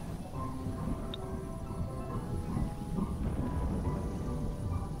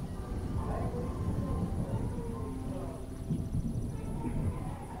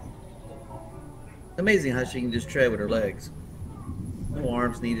 Amazing how she can just tread with her legs. No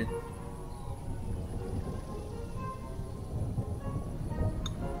arms needed.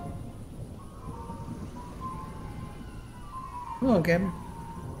 Come on, Cameron.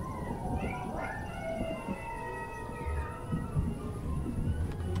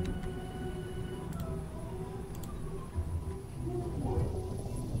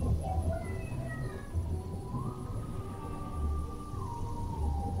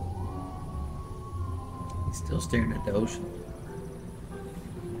 He's still staring at the ocean.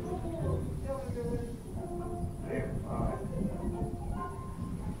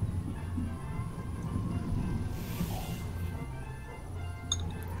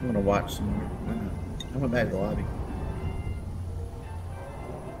 I'm gonna watch some more. I went back to the lobby.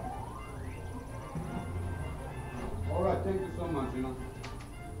 thank you so much, you know.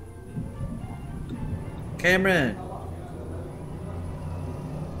 Cameron.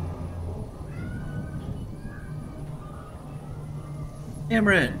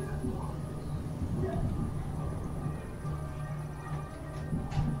 Cameron.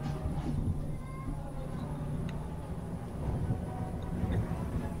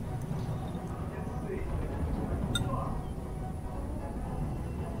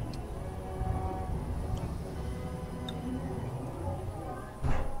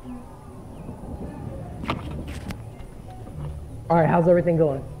 All right, how's everything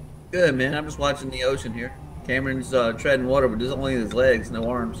going? Good, man. I'm just watching the ocean here. Cameron's treading water, but there's only his legs, no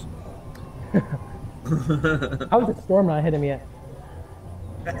arms. How was the storm not hit him yet?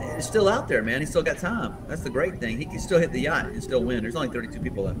 It's still out there, man. He's still got time. That's the great thing. He can still hit the yacht and still win. There's only 32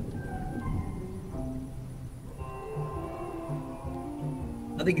 people left.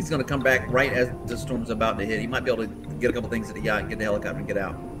 I think he's going to come back right as the storm's about to hit. He might be able to get a couple things at the yacht and get the helicopter and get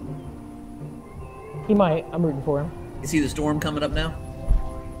out. He might. I'm rooting for him. You see the storm coming up now?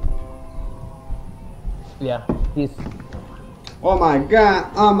 Yeah, he's. Oh my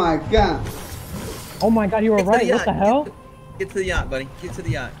god! Oh my god! Oh my god, you were Get to right. the What the yacht. hell? Get to the yacht, buddy. Get to the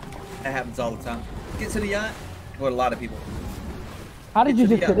yacht. That happens all the time. Get to the yacht. What a lot of people. How did Get you to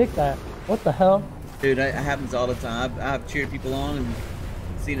the just yacht. predict that? What the hell? Dude, it happens all the time. I've cheered people on and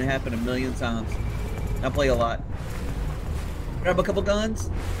seen it happen a million times. I play a lot. Grab a couple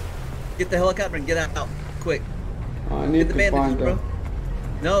guns. Get the helicopter and get out quick. I Get need the to bandages, find bro. them.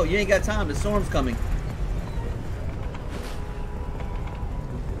 No, you ain't got time. The storm's coming.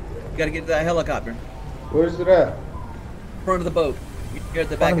 You gotta get to that helicopter. Where's it at? Front of the boat. You're at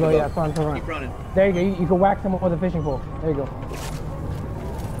the back of the boat. Yeah, front. Keep running. There you go. You can whack someone with a fishing pole. There you go.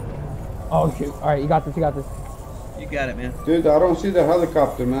 Oh shoot! All right, you got this. You got this. You got it, man. Dude, I don't see the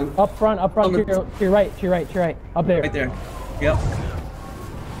helicopter, man. Up front. Oh, To your right. Up there. Right there. Yep.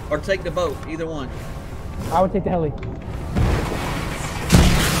 Or take the boat. Either one. I would take the heli. Okay,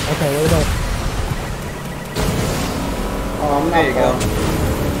 there we go. Oh, I'm not There you go. far.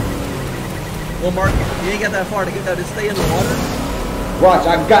 Well, Mark, you ain't got that far to get there. Just stay in the water. Watch,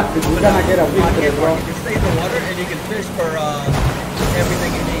 I got this. We're gonna get a On victory, here, bro. Mark, you can stay in the water and you can fish for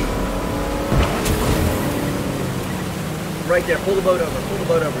everything you need. Right there. Pull the boat over. Pull the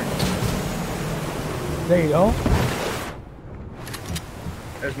boat over. There you go.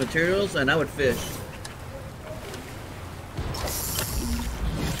 There's materials, and I would fish.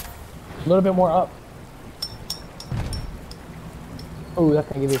 A little bit more up. Oh, that's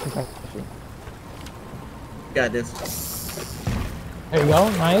gonna give you some protection. Got this. There you go.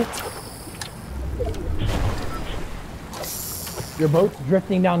 Nice. Your boat's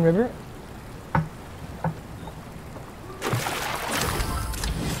drifting downriver.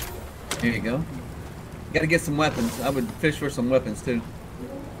 There you go. Got to get some weapons. I would fish for some weapons too.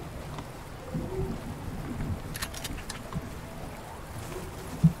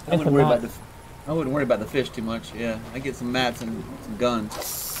 I wouldn't worry about the fish too much. Yeah, I get some mats and some guns.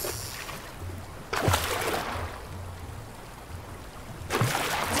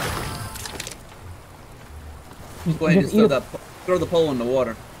 Go ahead and just throw the pole in the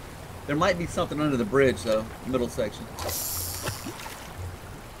water. There might be something under the bridge though, middle section.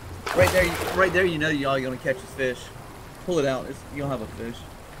 Right there, you know all you're gonna catch is fish. Pull it out. You'll have a fish.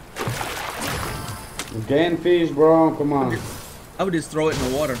 Again, fish, bro. Come on. I would just throw it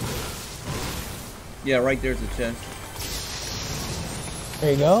in the water. Yeah, right there's the chest.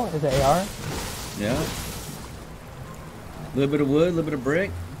 There you go. There's the AR. Yeah. A little bit of wood, a little bit of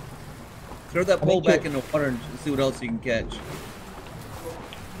brick. Throw that pole think back in the water and see what else you can catch.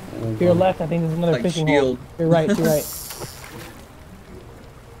 To your left, I think there's another Like fishing shield. hole. To your right.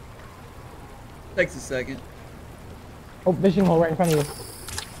 Takes a second. Oh, fishing hole right in front of you.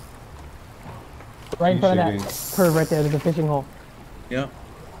 Right in front of that curve right there. There's a fishing hole. Yeah.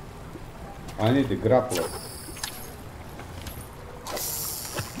 I need the grappler.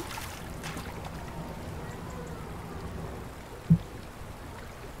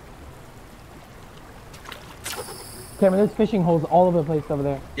 Cameron, there's fishing holes all over the place over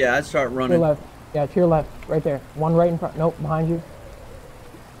there. Yeah, I'd start To your running. left. Yeah, to your left. Right there. One right in front. Nope, behind you.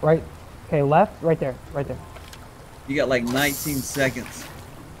 Right. Okay, left. Right there. Right there. You got like 19 seconds.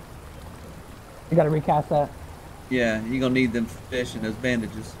 You gotta recast that. Yeah, you're gonna need them fish and those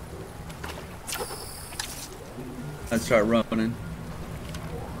bandages. I'd start running.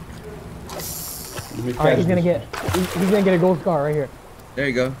 All right, he's gonna get a gold scar right here. There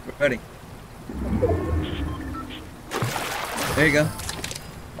you go. Ready. There you go.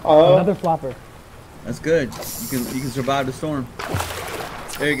 Another flopper. That's good. You can survive the storm.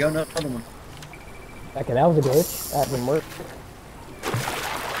 There you go. Another one. Okay, that was a glitch. That didn't work.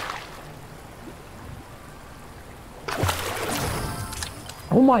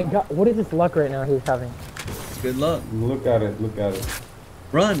 Oh my god, what is this luck right now he's having? Good luck. Look at it, look at it.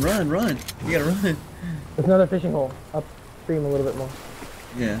 Run, run, run. You gotta run. There's another fishing hole. Upstream a little bit more.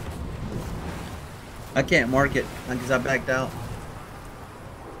 Yeah. I can't mark it because I backed out.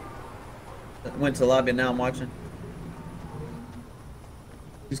 Went to the lobby and now I'm watching.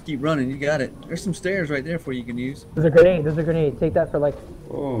 Just keep running, you got it. There's some stairs right there for you can use. There's a grenade, there's a grenade. Take that for like...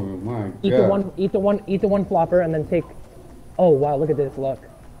 Oh my god. Eat the one flopper and then take... Oh wow, look at this luck.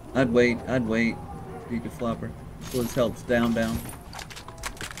 I'd wait. Eat the flopper. So this helps down.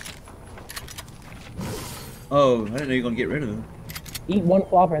 Oh, I didn't know you were gonna get rid of them. Eat one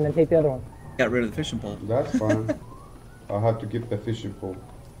flopper and then take the other one. Got rid of the fishing pole. That's fine. I'll have to keep the fishing pole.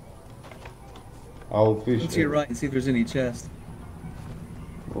 I'll fish. Look to your right and see if there's any chest.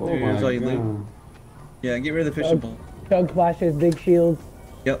 Oh There's my all you god. loot. Yeah, get rid of the fishing pole. Chug splashes, big shields.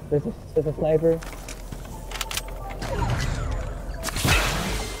 Yep. There's a sniper.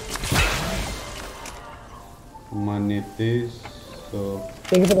 I need this, so...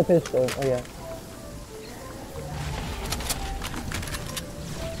 Thank you for the pistol. Oh yeah.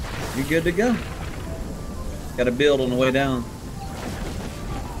 You're good to go. Got to build on the way down.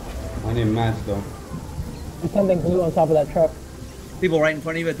 I need mats though. There's something blue on top of that truck. People right in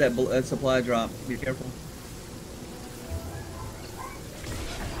front of you at that supply drop. Be careful.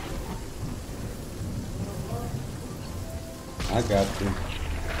 I got you.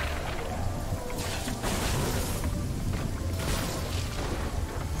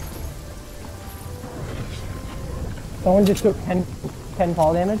 Someone just took 10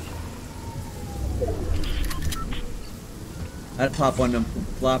 fall damage. I'd pop one of them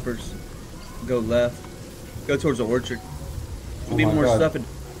floppers. Go left. Go towards the orchard. There'll be my more God. stuff. And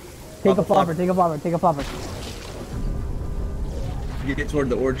Take a flopper, take a flopper, take a flopper. you get toward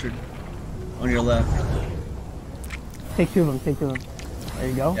the orchard on your left. Take two of them, take two of them. There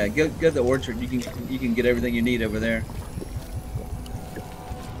you go. Yeah, go to the orchard. You can get everything you need over there.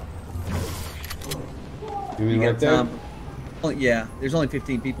 You mean You right got there? time. Oh, yeah, there's only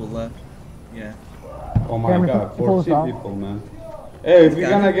 15 people left. Yeah. Oh my Cameron, god, pull us 40 off. people, man. Hey, if we're Got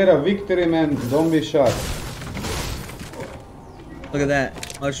gonna it. get a victory, man, don't be shot. Look at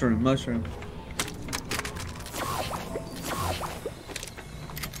that. Mushroom.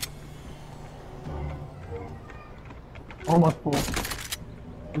 Almost full.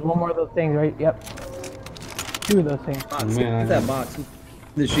 There's one more of those things, right? Yep. Two of those things. Box. Man, Get that box.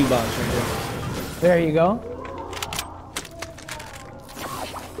 The shoe box right there. There you go.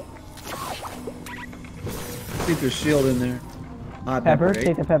 See if there's shield in there. Hot Pepper, eh?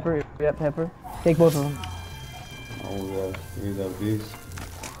 take the pepper. Yep, pepper. Take both of them. Oh yeah, rid of this.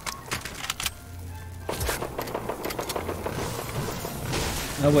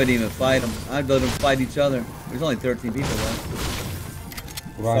 I wouldn't even fight them. I'd let them fight each other. There's only 13 people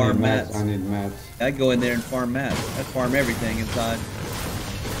left. Well, I Farm need mats. mats. I need mats. I'd go in there and farm mats. I'd farm everything inside.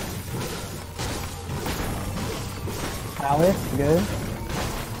 Alice, good.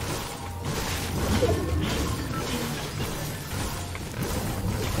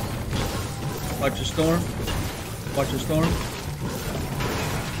 Watch your storm. Watch your storm.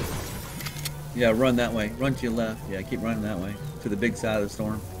 Yeah, run that way. Run to your left. Yeah, keep running that way. To the big side of the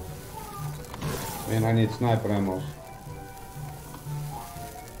storm. Man, I need sniper ammo.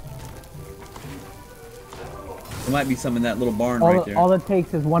 There might be some in that little barn right there. All it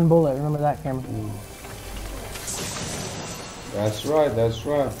takes is one bullet. Remember that, Cameron. That's right, that's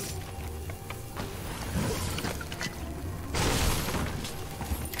right.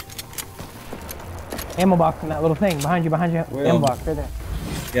 Ammo box in that little thing. Behind you, Where? ammo box, right there.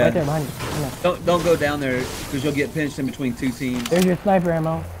 Yeah. Right there, behind you. Yeah. Don't go down there because you'll get pinched in between two teams. There's your sniper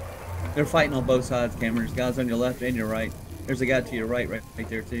ammo. They're fighting on both sides, Cameron. There's guys on your left and your right. There's a guy to your right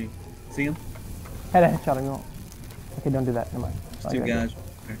there too. See him? Had a headshot if you want. Okay, don't do that. Never mind. There's two guys.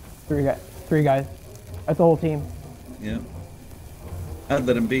 Three guys. That's the whole team. Yeah. I'd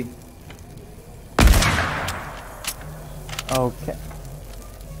let him be. Okay.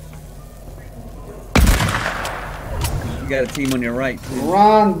 You got a team on your right too.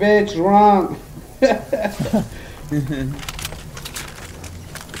 Run, bitch, run!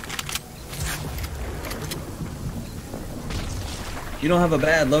 You don't have a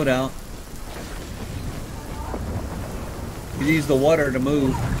bad loadout. You use the water to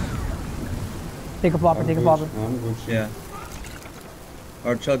move. Take a flopper, take a flopper. I'm good. Yeah.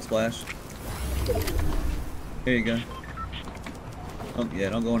 Or chug splash. Here you go. Oh, yeah,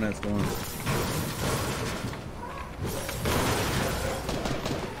 don't go in that storm.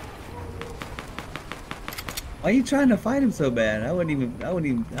 Why are you trying to fight him so bad? I'd let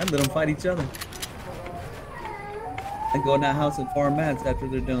them fight each other. And go in that house and farm mats after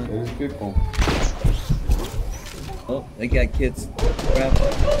they're done. There's people. Oh, they got kids. Crap.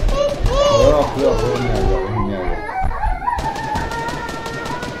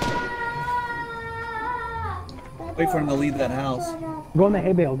 Wait for him to leave that house. Go in the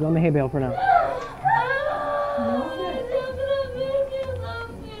hay bale. Go in the hay bale for now.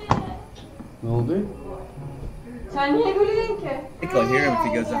 Ne oldu? Sen niye gülüyorsun ki? I think I'll hear him if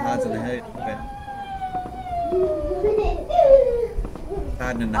he goes and hides in the hay. Okay.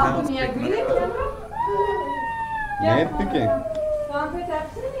 Hiding in the house. Niye picking gülüyorsun up- Emrah? Ne etti ki? Soğan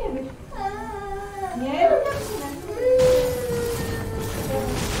tepsini mi yemiş? Niye yemiş?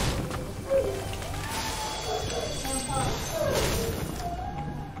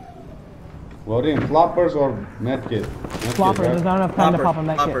 What in floppers or medkit? Flopper. There's not enough time to pop a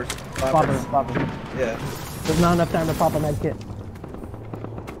med Floppers. kit. Floppers. Flopper. Yeah. There's not enough time to pop a med kit.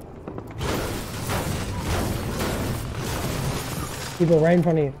 People right in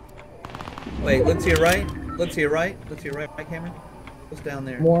front of you. Wait, look to your right. Look to your right. Look to your right, Cameron. What's down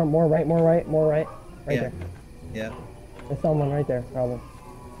there? More right. Right yeah. there. Yeah. There's someone right there, probably.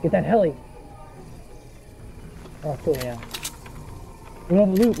 Get that heli. Oh, cool, yeah.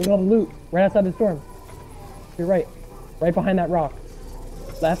 Look at all the loot. Right outside the storm. To your right. Right behind that rock.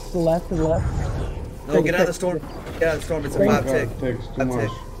 Left, to the left. No, get out of the storm. Get out of the storm. It's a 5 tick. Takes too 5 much.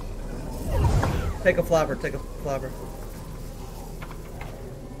 tick. Take a flopper. Take a flopper.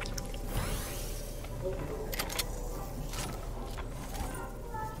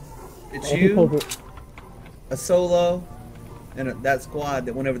 It's Oh, he pulled you, it. a solo, and that squad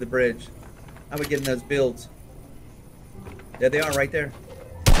that went over the bridge. How about getting those builds? There they are, right there.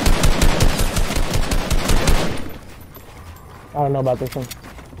 I don't know about this one.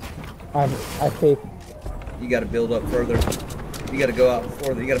 I faith. You got to build up further. You got to go out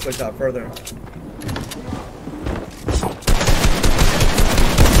further. You got to push out further.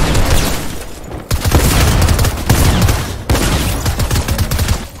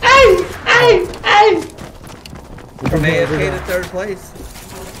 From AFK to 3rd place.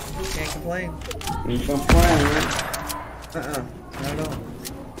 Can't complain. You complain, man. Not at all.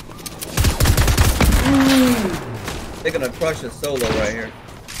 They're gonna crush a solo right here.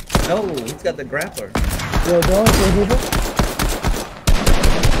 No, he's got the grappler. Yo, Dylan, 3 people?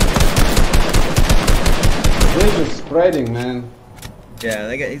 They're just spreading, man. Yeah,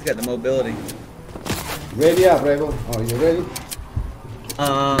 he's got the mobility. Ready up, Rebel. Oh, you ready?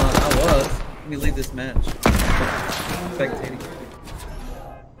 I was. Let me leave this match. Spectating.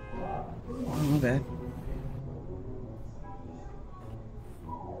 Oh, my bad.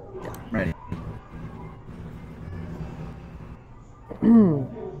 Yeah, I'm ready.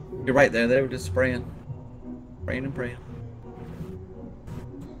 You're right there. They were just spraying. Spraying and praying.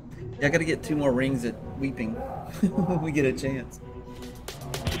 Yeah, I gotta get 2 more rings at Weeping when we get a chance.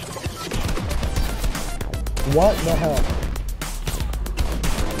 What the hell?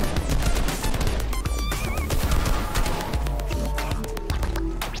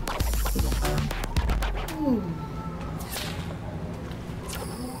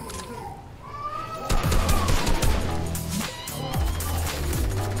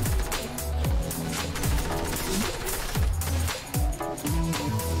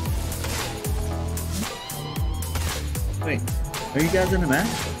 Wait, are you guys in the match?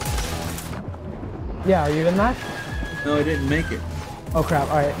 Yeah, are you in that? No, I didn't make it. Oh crap,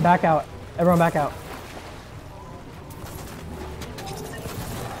 alright, back out. Everyone back out.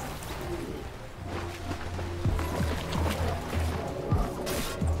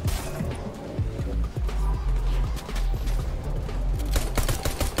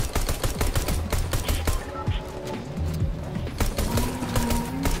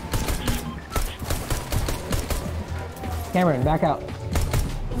 Cameron, back out.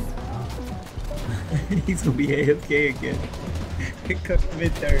 He's gonna be AFK again.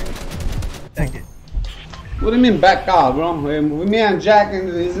 Mid-third. Take it. What do you mean back out, bro? Me and Jack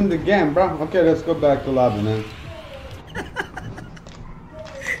is in the game, bro. Okay, let's go back to lobby, man.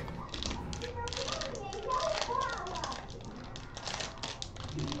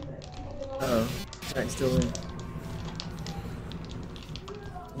 Uh-oh. Jack's still in.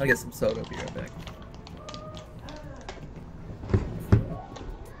 I'll get some soda. I'll be right back.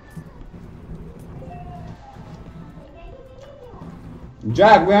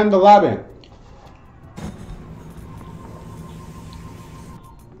 Jack, we're in the lobby.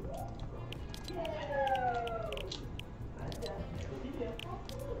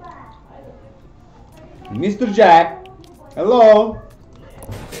 Mr. Jack, hello.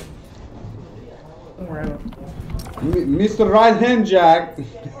 Mr. Right Hand Jack.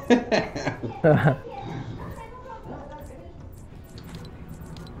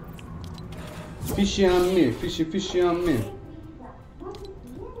 Fishy on me, fishy on me.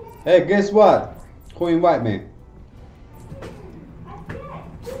 Hey, guess what? Who invite me?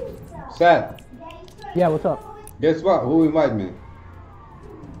 Sad. Yeah, what's up? Guess what? Who invite me?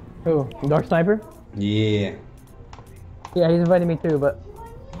 Who? Dark Sniper? Yeah. Yeah, he's invited me too, but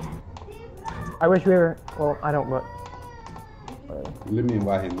I wish we were. Well, I don't, but. Let me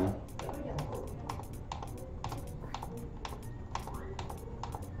invite him, man.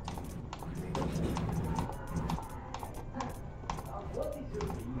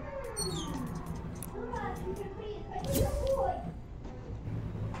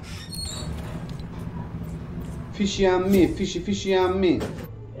 Fishy on me, fishy on me.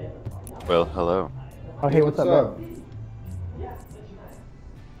 Well, hello. Oh, hey, what's up? Man?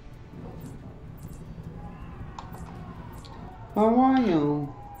 How are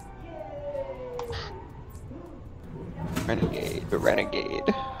you?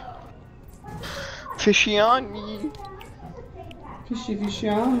 Renegade. Fishy on me. Fishy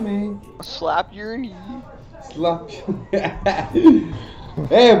on me. Slap your knee. Slap you.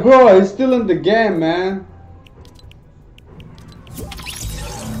 Hey, bro, he's still in the game, man.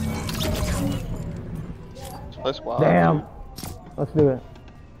 Play squad. Damn. Let's do it.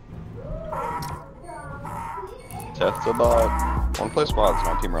 Seth's a bot. Wanna play squads,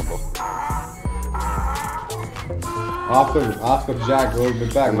 not Team Rumble. After Jack will be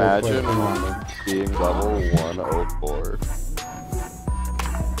back. Imagine being level 104.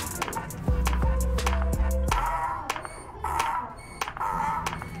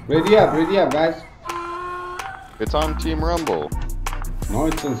 Ready up, guys. It's on Team Rumble. No,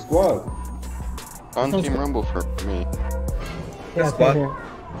 it's in squad. On Team Rumble for me. Yeah, it's right here.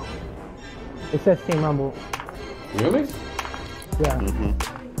 It says Team Rumble. Really? Yeah.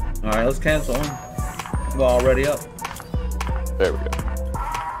 Alright, let's cancel them. We're already up. There we go.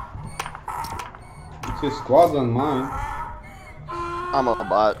 It says squad on mine. I'm a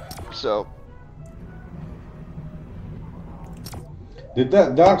bot, so. Did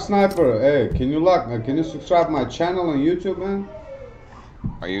that Dark Sniper? Hey, can you subscribe my channel on YouTube, man?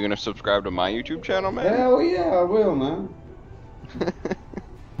 Are you gonna subscribe to my YouTube channel, man? Hell yeah, I will, man.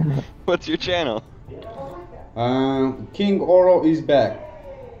 What's your channel? King ORO is back.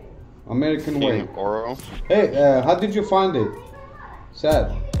 American Way. King ORO? Hey, how did you find it?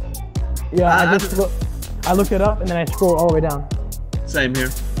 Sad. Yeah, I looked it up and then I scrolled all the way down. Same here.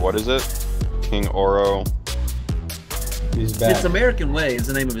 What is it? King ORO. He's back. It's American Way is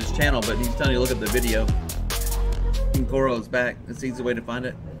the name of his channel, but he's telling you to look at the video. King Oro's back. That's the easy way to find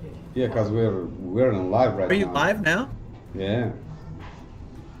it. Yeah, cause we're in live right now. Are you live now? Yeah.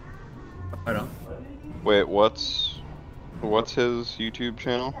 Right on. Wait, what's his YouTube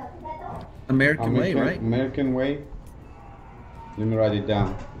channel? American Way, right? American Way. Let me write it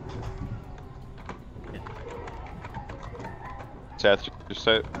down. Seth, just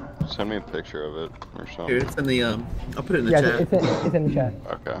send me a picture of it or something. Here, it's in the I'll put it in the Yeah, chat. it's in the chat.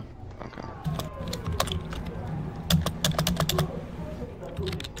 Okay.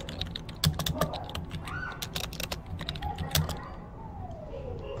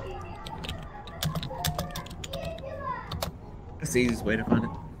 That's the easiest way to find it.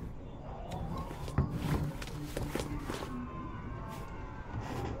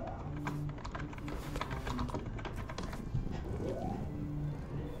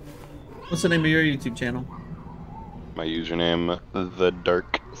 What's the name of your YouTube channel? My username, the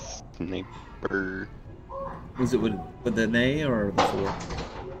Dark Sniper. Was it with the nay or the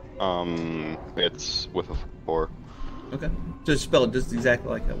 4? It's with a 4. Okay. Just spell it just exactly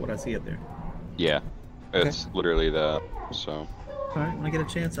like what I see up there. Yeah, it's literally that. So. All right, when I get a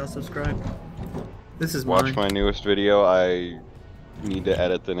chance, I'll subscribe. This is Watch mine. my newest video. I need to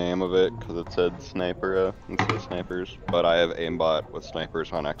edit the name of it because it said sniper instead of snipers, but I have aimbot with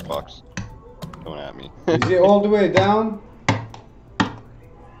snipers on Xbox. Don't at me. Is it all the way down?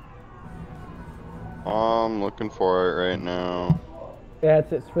 I'm looking for it right now. Yeah,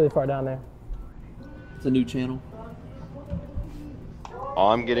 it's really far down there. It's a new channel.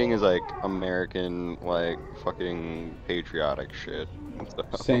 All I'm getting is like American, like fucking patriotic shit.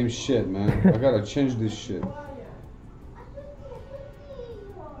 Same shit, man. I gotta change this shit.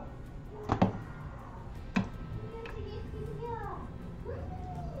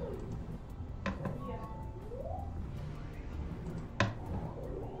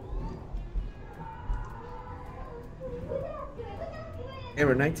 Hey,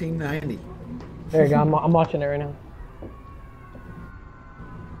 we're 1990. There you go. I'm watching it right now.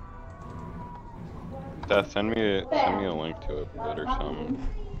 Seth, send me a link to it or something.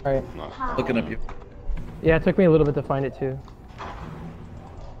 Alright. No. Looking up you. Yeah, it took me a little bit to find it too.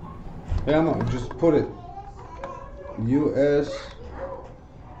 Yeah, no, just put it. U.S.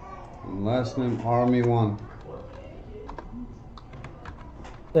 and last name Army 1.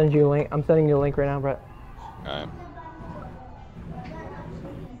 Send you a link. I'm sending you a link right now, Brett. Alright.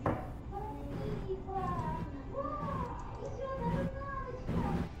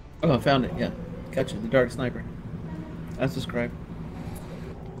 Oh, I found it. Yeah, gotcha. The dark sniper. That's described.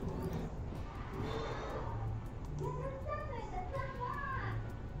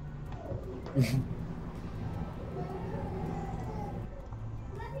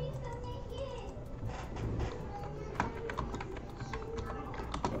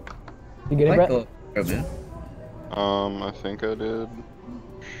 You get it, Brett? Oh, man. I think I did.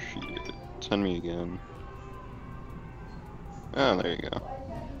 Shit. Send me again. Ah, there you go.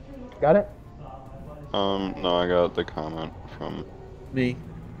 Got it? No, I got the comment from Me.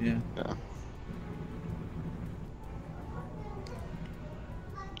 Yeah. yeah.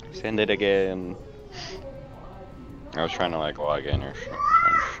 Send it again. I was trying to like log in or some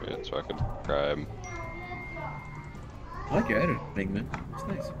shit so I could subscribe. I like your editing, man. It's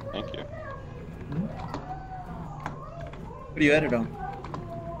nice. Thank you. What do you edit on?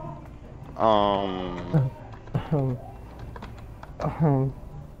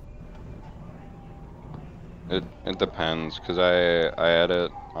 It depends, cause I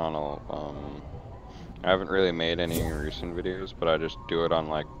edit on I haven't really made any recent videos, but I just do it on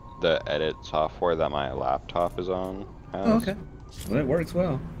like the edit software that my laptop is on. Oh, okay. Well, it works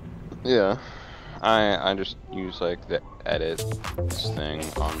well. Yeah, I just use like the edit thing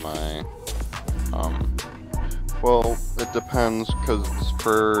on my well, it depends, cause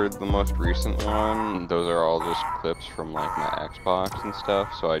for the most recent one, those are all just clips from like my Xbox and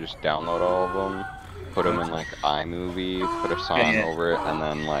stuff, so I just download all of them, put them in like iMovie, put a song over it, and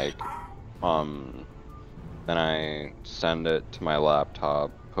then like then I send it to my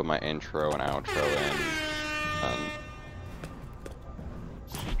laptop, put my intro and outro in,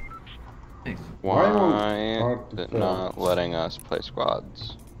 and why is it not letting us play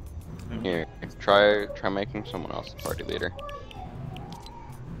squads? Here, try making someone else the party leader.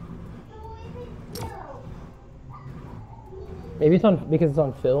 Maybe it's on because it's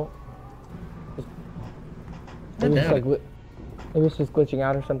on Phil. Maybe it's like maybe it's just glitching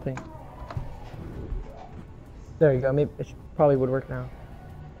out or something. There you go. Maybe it probably would work now.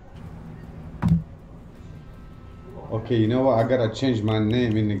 Okay, you know what? I gotta change my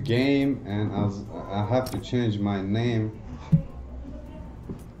name in the game, and I have to change my name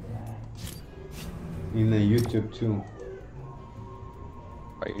in the YouTube too.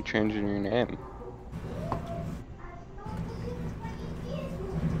 Why are you changing your name?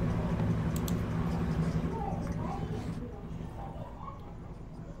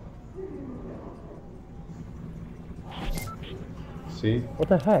 See? What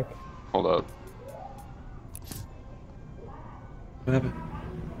the heck? Hold up. What happened?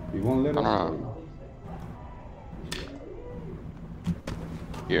 You won't let us.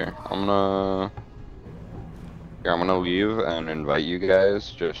 Here, I'm gonna leave and invite you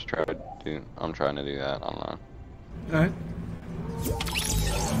guys. Just try to do. I'm trying to do that. I don't know. All right.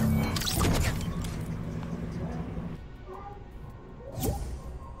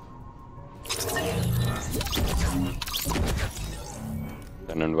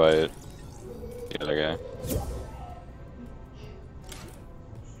 Then invite the other guy.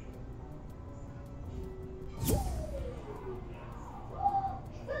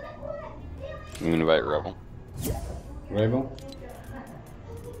 You invite Rebel. Rebel?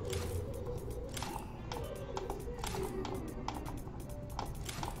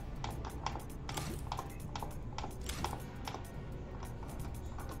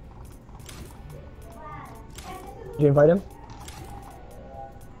 Did you invite him?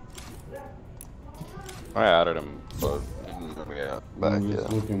 I added him, but yeah, back I'm just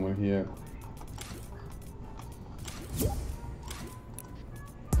yeah. looking where he at.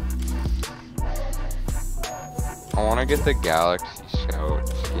 I want to get the Galaxy Scout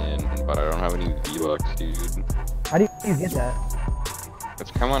skin, but I don't have any V-Bucks, dude. How do you get that?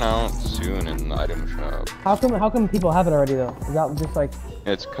 It's coming out soon in the item shop. How come people have it already though? Is that just like?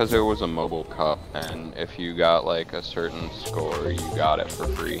 It's because it was a mobile cup, and if you got like a certain score, you got it for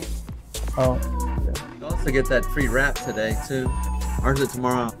free. Oh. You also get that free wrap today too. Or is it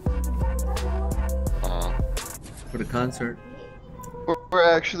tomorrow? For the concert. We're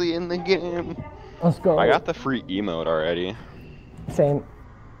actually in the game. Let's go. I got the free emote already. Same.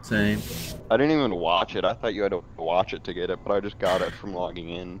 Same. I didn't even watch it. I thought you had to watch it to get it, but I just got it from logging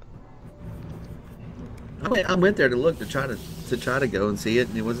in. I went there to look to try to go and see it,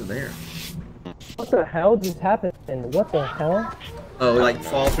 and it wasn't there. What the hell just happened? What the hell? Oh, like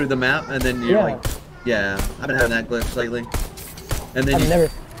fall through the map, and then you're like, yeah. I've been having that glitch lately. And then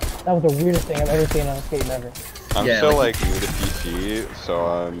that was the weirdest thing I've ever seen on a skate ever. I'm still like new to PC, so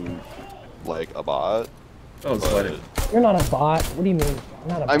I'm like a bot. Oh, sweater. You're not a bot. What do you mean?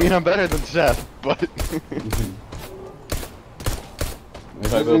 Not a bot. I mean, I'm better than Seth, but. It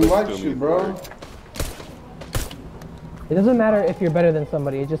doesn't watch you, bro. It doesn't matter if you're better than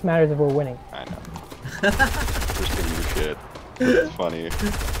somebody. It just matters if we're winning. I know. Just giving you shit. It's funny.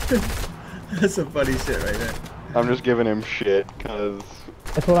 That's some funny shit right there. I'm just giving him shit because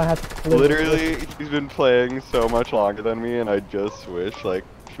that's what I have to do. Literally, he's been playing so much longer than me, and I just switched like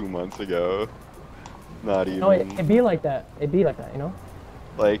 2 months ago. Not even. No, it'd be like that. It'd be like that, you know?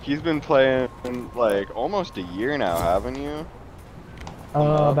 Like, he's been playing like almost a year now, haven't you?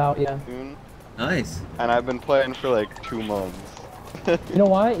 About, yeah. Soon. Nice. And I've been playing for like 2 months. You know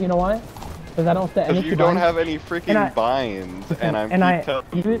why? You know why? Because I don't set any. Because you don't have any freaking binds, and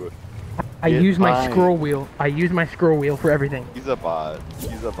I use my scroll wheel. I use my scroll wheel for everything. He's a bot.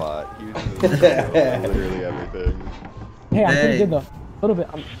 He's a bot. He uses literally everything. Hey, I'm pretty good though. A little bit.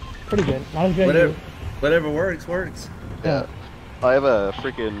 I'm pretty good. Not as good as you. Whatever works. Yeah. I have a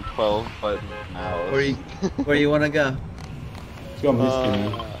freaking 12-button mouse. Where you wanna go? Let's go Misty,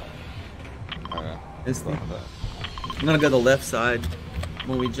 man. Okay. Misty. I'm gonna go to the left side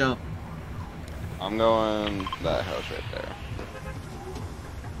when we jump. I'm going that house right there.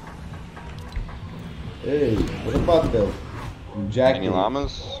 Hey, what about the Jackie? Any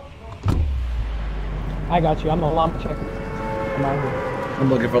llamas? I got you. I'm a llama checker. I'm out here. I'm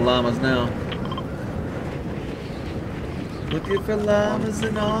looking for llamas now. Looking for llamas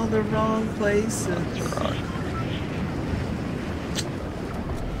in all the wrong places.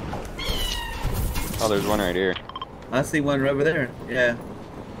 Oh, there's one right here. I see one right over there. Yeah.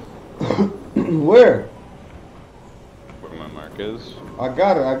 Where? Where my mark is? I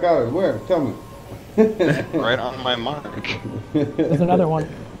got it. Where? Tell me. Right on my mark. There's another one.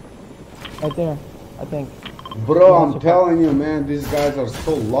 Right there, I think. Bro, I'm telling you, man, these guys are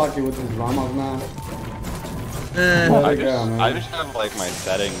so lucky with these llamas now. I just have like my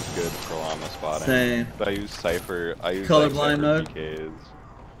settings good for llama spotting. Same. I use Cypher. I use colorblind mode. PKs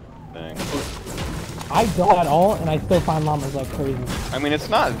thing. I don't at all, and I still find llamas like crazy. I mean, it's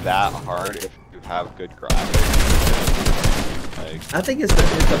not that hard if you have good graphics. Like, I think it's the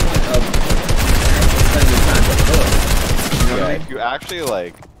point of spending the time to look. You know what I mean? if you actually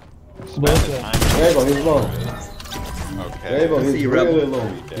like spend the time. Rabo, he's low. Okay. Rabo, he's See you, really Rebel. low.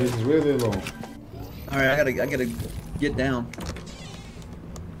 He's really low. All right, I gotta get down.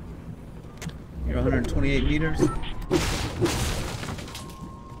 You're 128 meters.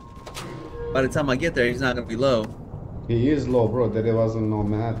 By the time I get there, he's not gonna be low. He is low, bro. There wasn't no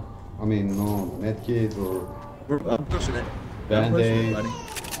no med kit or I'm pushing it. band-aid buddy.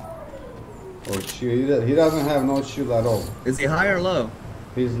 or shield. He doesn't have no shield at all. Is he high or low?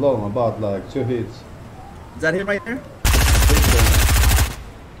 He's low, about like 2 hits. Is that him right there?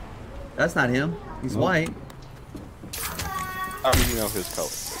 That's not him. He's white. How do you know his color?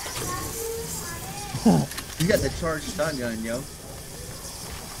 You got the charged shotgun, yo.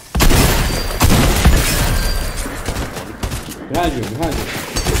 Behind you.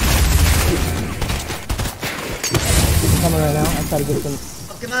 Coming right now. I'm trying to get some.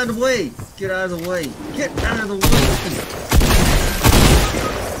 Get out of the way. Get out of the way. Get out of the way.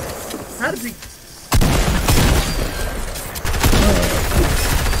 How does he?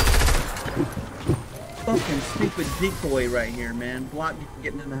 Fucking stupid decoy right here, man. Block me from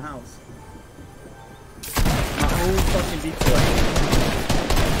getting in the house. My own fucking decoy.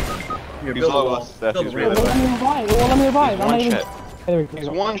 Here, He's build a low. wall. That's Build a really wall. Let me revive. Let me revive. He's I'm one not even. shot. There we go. He's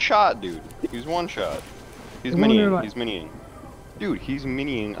one shot, dude. He's one shot. He's miniing. He's miniing. Dude, he's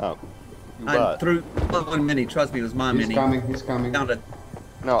miniing up. You I bot. threw one mini. Trust me, it was my He's mini. He's coming. Found it.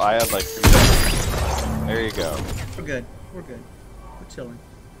 No, I had like 2 seconds. There you go. We're good. We're chilling.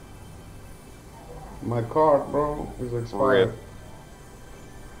 My card, bro, is expired. Rip.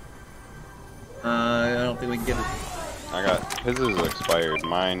 I don't think we can get it. I got his is expired.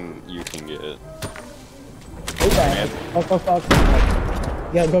 Mine, you can get it. Okay. Go.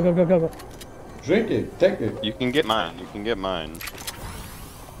 Yeah, go. Drink it, take it. You can get mine. You can get mine.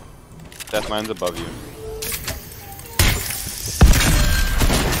 That mine's above you.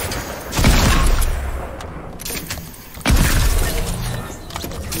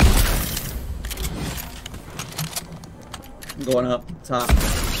 I'm going up top.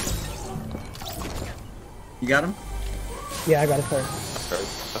 You got him? Yeah, I got it first.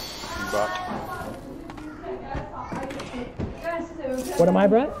 You bot. What am I,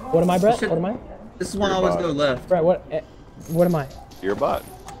 Brett? What am I, Brett? What am I? This is one I always go left. Brett, what am I? You're a bot.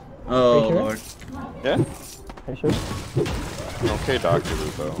 Oh, sure? Lord. Yeah? Are you sure? Okay, Dr.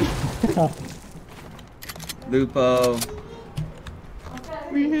 Lupo. Lupo.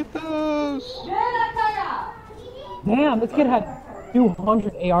 We hit those! Damn, this kid had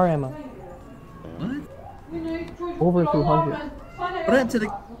 200 AR ammo. What? Over 200. What happened to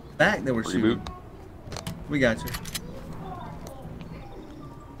the back that we're shooting? Reboot. We got you.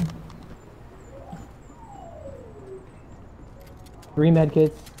 Three med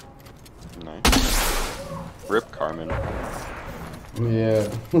kits. Nice. Rip Carmen. Yeah.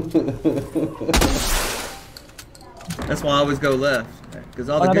 That's why I always go left. Because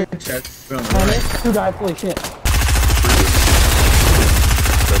all the Another- good chests are on the right. Two guys, holy shit.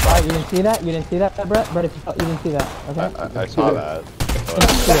 Alright, you didn't see that? You didn't see that, Brett? Brett, if you didn't see that, okay? I saw that.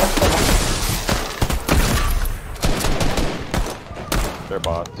 They're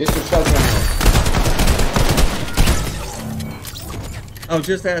bots. Get your shotgun. I was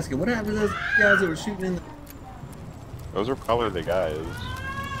just asking, what happened to those guys that were shooting in the... Those are probably the guys.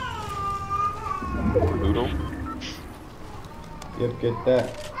 Noodle? Yep, get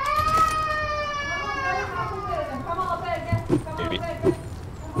that. Maybe.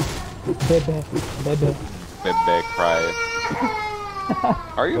 Bebe, bebe. Bebe cry.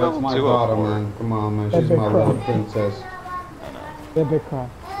 Are you That's level my 2 daughter, or 4? man. Come on, man. She's Bebe my cry. little princess. Bebe cry.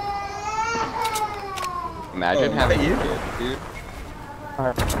 Imagine Oh, having is a that kid, dude.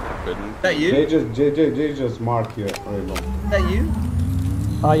 Alright. Couldn't. Is that you? They just mark here, Rainbow. Is that you?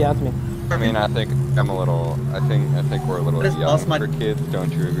 Oh yeah, that's me. I mean, I think I'm a little. I think we're a little That's young awesome. for kids.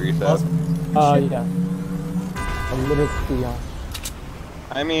 Don't you agree, Seth? Yeah. A little too young.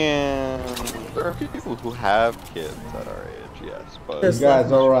 I mean, there are people who have kids at our age, yes, but You guys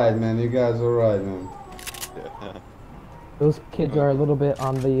alright, man. You guys alright, man. yeah. Those kids are a little bit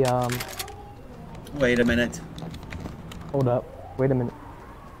on the, Wait a minute. hold up. Wait a minute.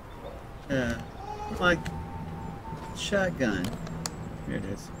 Yeah. Like, shotgun. Here it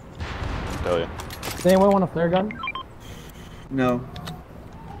is. I'll tell you, Does anyone want a flare gun? No.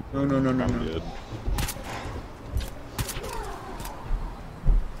 No, no, no, no, I'm no. good.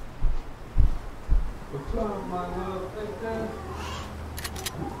 What's up, my little princess?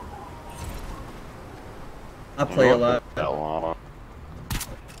 I play a lot. That llama.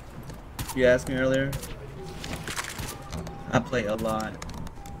 You asked me earlier. I play a lot.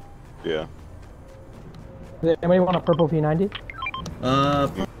 Yeah. Does anybody want a purple P90? And I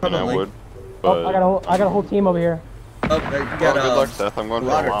Probably. would. Oh, But I got a whole team over here. Oh, you well, got good luck, Seth. I'm going for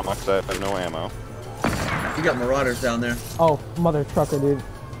a Marauder. llama because I have no ammo. You got marauders down there. Oh, mother trucker, dude.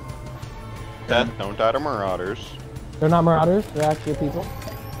 Seth, don't die to marauders. They're not marauders. They're actually people.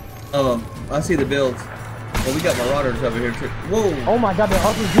 Oh, I see the builds. Well, we got marauders over here too. Whoa! Oh my god, they're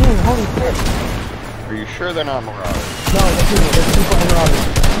RPGing. Holy shit. Are you sure they're not marauders? No, they're people. They're people and marauders.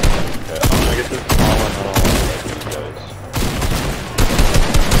 Okay, I'm gonna get this llama and then I'll let these guys.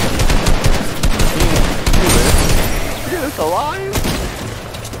 See this alive?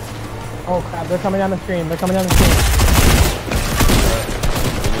 Oh crap, they're coming down the stream. They're coming down the stream.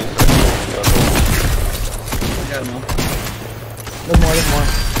 We got them all. There's more, there's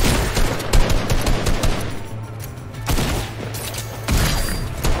more.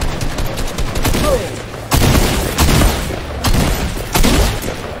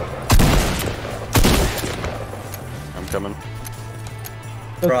 I'm coming.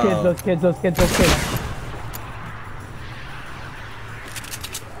 Those Bro. kids, those kids, those kids, those kids.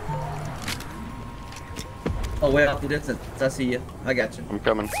 Oh, way off the distance. I see you. I got you. I'm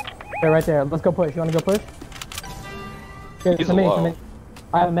coming. They're right there. Let's go push. You wanna go push? Here, He's to me, to low. me.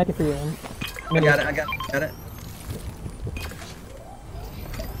 I have a mech for you. I got it. I got it.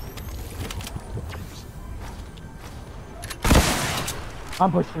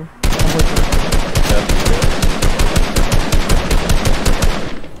 I'm pushing. I'm pushing.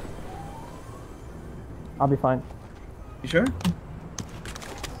 I'll be fine. You sure?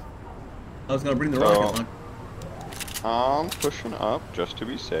 I was gonna bring the So- rocket launcher. I'm pushing up just to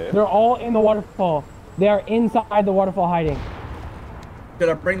be safe. They're all in the waterfall. They are inside the waterfall hiding. Should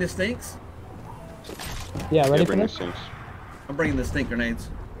I bring the stinks? Yeah, ready Yeah, for bring this? these things. I'm bringing the stink grenades.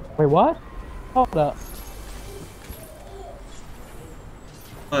 Wait, what? Hold up.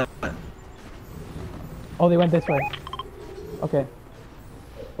 Oh, they went this way. Okay.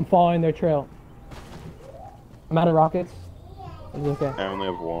 I'm following their trail. I'm out of rockets. It's okay. I only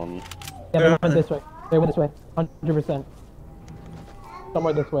have one. Yeah, they went this way. They went this way. 100%.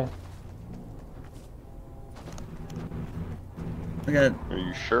 Somewhere this way. I got. Are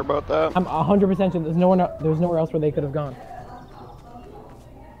you sure about that? I'm 100% sure there's nowhere else where they could have gone.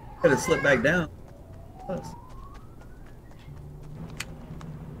 Could have slipped back down.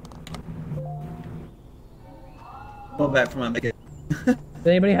 Going back for my make it. Does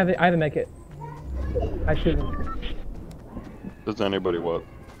anybody have it? I have a med kit. I shouldn't. Does anybody what?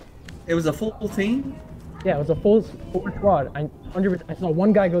 It was a full team? Yeah, it was a full squad. I 100%. I saw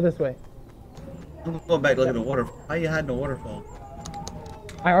one guy go this way. I'm going back to look at the waterfall. How you hiding the waterfall?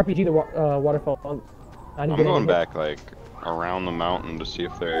 I RPG the waterfall. I'm going back like around the mountain to see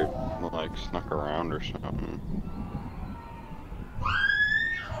if they like snuck around or something.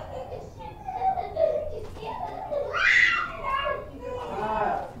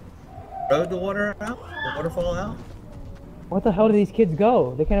 Rode the water out? The waterfall out? What the hell did these kids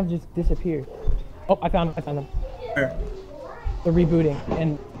go? They kind of just disappeared. Oh, I found them. Where? They're rebooting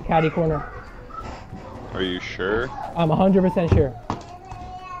in Caddy Corner. Are you sure? I'm 100% sure.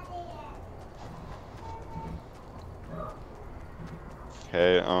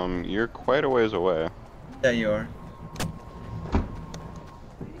 Okay, you're quite a ways away. Yeah, you are.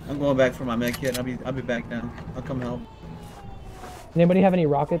 I'm going back for my med kit. I'll be back down. I'll come help. Does anybody have any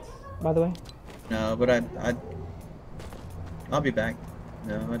rockets, by the way? No, but I'll be back.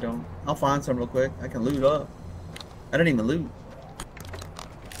 No, I don't. I'll find some real quick. I can loot up. I didn't even loot.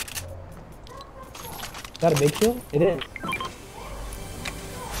 Is that a big shield? It is.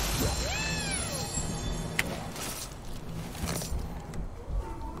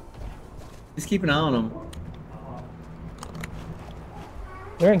 Just keep an eye on them.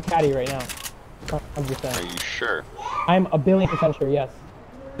 They're in Caddy right now. I'm just saying. Are you sure? I'm 1,000,000,000% sure, yes.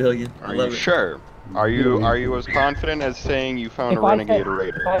 Billion. Are you sure? Are you as confident as saying you found a renegade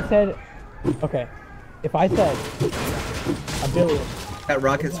raider? If I said, okay, if I said 1,000,000,000. Got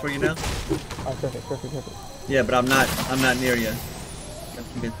rockets for you now? Oh, perfect. Yeah, but I'm not near you.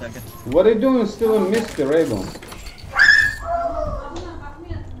 Give me a second. What are you doing still in Mr. Rainbow?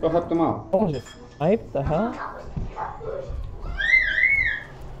 Go help them out. What was this? Snipe? The hell?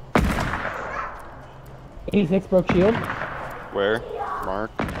 86 broke shield. Where?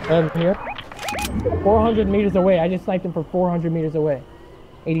 Mark? Over here. 400 meters away. I just sniped him from 400 meters away.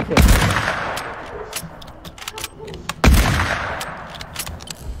 86.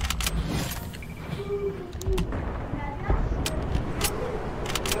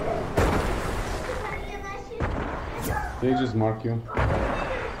 They just mark you.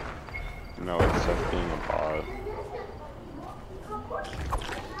 No, it's Seth being a bot.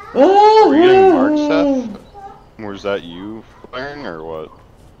 Oh, Were you getting marked, Seth? Was that you flaring or what?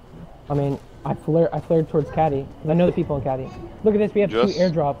 I mean, I flared towards Caddy. Because I know the people in Caddy. Look at this, we have 2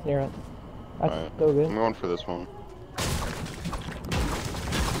 airdrops near us. That's so good. I'm going for this one.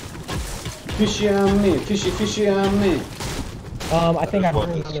 Fishy on me, fishy on me. I think I That's what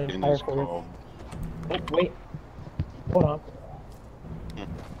heard this another skin fire is forward. called. Oh, wait. Hold on.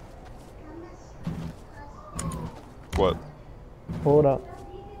 What? Hold up.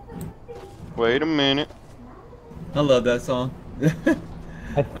 Wait a minute. I love that song.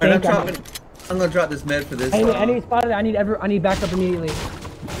 I think I'm gonna drop this med for this. I need spotted. I need backup immediately.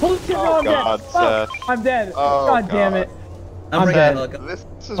 Holy shit, no, I'm God, dead. Seth. Fuck, I'm dead. Oh, God damn it. I'm dead. This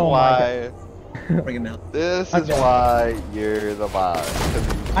is Oh my why. Bring him out. This I'm is dead. why you're the bot. Because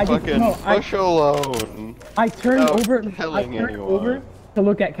you fucking push alone. I turned without over. killing I turned anyone. over to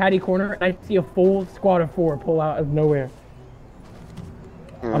look at Caddy Corner, and I see a full squad of 4 pull out of nowhere.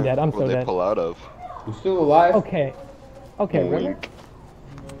 I'm dead. I'm Where'd so they dead. pull out of? You still alive? Okay. Okay, really? Wink.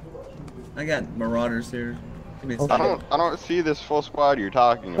 I got marauders here. Give me a Okay. second. I don't see this full squad you're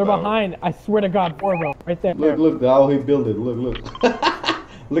talking They're about. behind. I swear to God, 4 of them. Right there. Look how he built it. Look.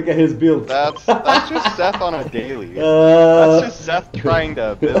 Look at his build. That's just Seth on a daily. That's just Seth trying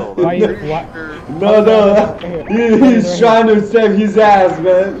to build. Why you- I'm why- sure- No, he's trying to save his ass,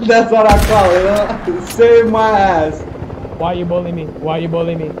 man. That's what I call it, huh? Save my ass. Why you bullying me? Why you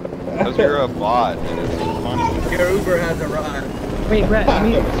bullying me? Because you're a bot and it's funny. Your Uber has arrived. Wait, Brett, how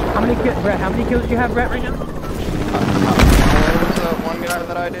many kills do you have, Brett, right now? What was that one guy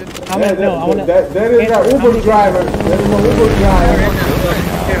that I did? How many? No, I wanna. That is an Uber driver. That is an Uber driver.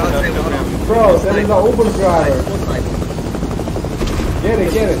 Here, I'll save it. Hold on. Bro, that is an Uber driver. Get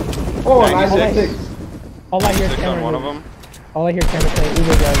it. Oh, 96. All I hear is 6 on camera. one of them. All I hear is camera saying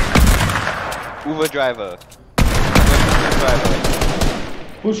Uber driver. Uber driver. Uber driver.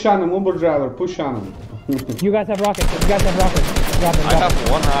 Push on him, Uber driver. Push on him. You guys have rockets. Drop them. I have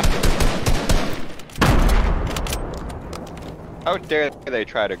 1 rocket. How dare they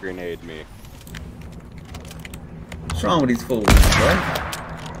try to grenade me? What's wrong with these fools, right?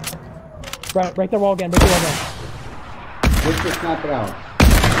 Break the wall again. Break the wall again. Get your sniper out.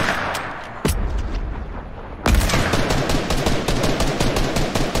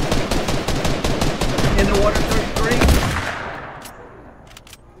 In the water, 33.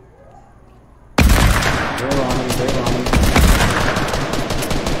 They're running, they're running.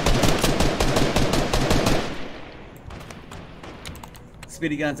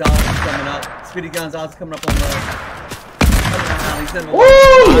 Speedy Gonzalez is coming up. Speedy Gonzalez coming up on the. Coming around. He's in the water.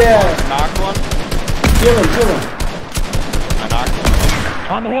 Woo! Yeah! Knocked one. Kill him, kill him. I knocked one.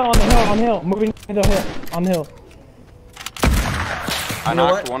 On the hill, on the hill, on the hill. Moving to the hill. On the hill. I You know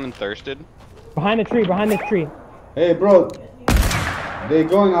knocked what? one and thirsted. Behind the tree, behind this tree. Hey, bro. They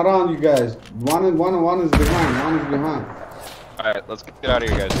going around you guys. One is behind. One is behind. Alright, let's get out of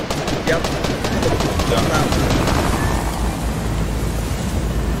here, guys. Yep.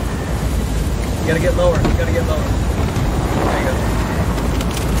 You gotta get lower. You gotta get lower. There you go.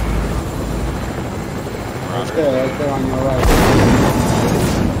 Right there on your right.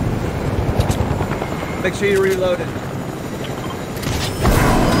 Make sure you reload it.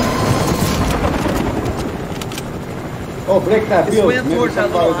 Oh, break that Just hill. swim Maybe towards that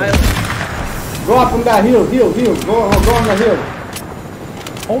little somebody- island. Go up on that hill. Go on the hill.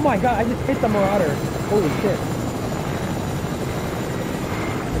 Oh my god, I just hit the Marauder. Holy shit.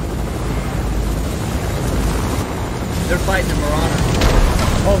 They're fighting the Marauder.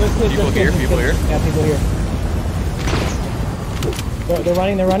 Oh, there's kids, People there's here, kids, people there's kids. here. Yeah, people here. They're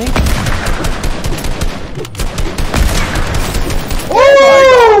running, they're running.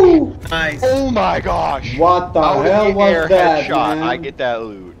 Oh! Nice. Oh my gosh! What the Out hell of the was air that, headshot. man? I get that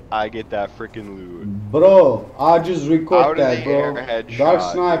loot. I get that freaking loot. Bro, I just Out record of that, the bro. air headshot, Dark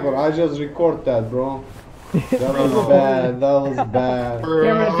Sniper, dude. I just record that, bro. That was bad. That was bad.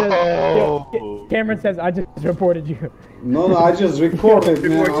 Cameron says, I just reported you. No, I just recorded,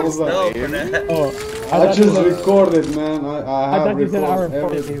 man. I Report was yourself like, for that. Oh, I thought just you- recorded, man. I I have thought you said I recorded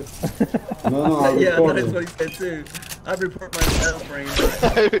reported everything. you. No, I Yeah, that's recorded. what he said too. I'd report myself for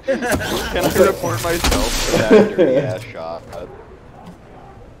anybody. Can I report myself for that dirty ass shot?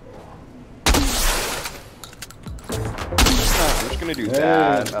 I'm just gonna do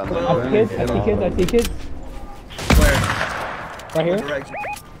that. And I then see kids, I see kids. Where? Right What here. direction?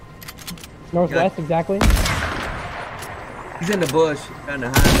 Northwest, exactly. He's in the bush, trying to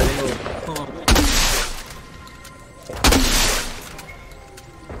hide the little.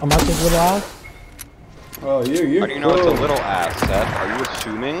 I'm marking his little ass. Oh, you. How do you know it's a little ass, Seth? Are you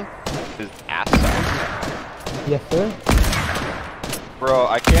assuming his ass size? Yes, sir. Bro,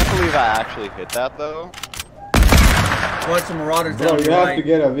 I can't believe I actually hit that though. Watch some Marauders Bro, down you the have right. to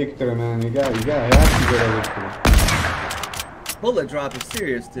get a victory, man. You have to get a victory. Bullet drop is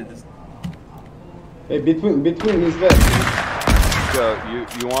serious to this. Hey, between his legs. Man. Yo,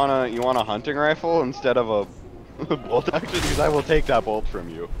 you want a hunting rifle instead of a bolt action? Because I will take that bolt from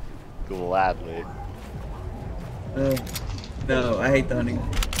you gladly. No, I hate the hunting.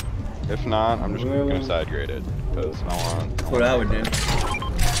 If not, I'm just Really? gonna side grade it because I want. That's what I would do.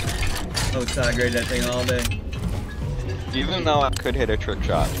 I would side grade that thing all day. Even though I could hit a trick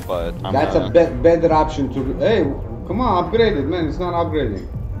shot, but I'm That's a better option to. Hey, come on, upgrade it, man. It's not upgrading.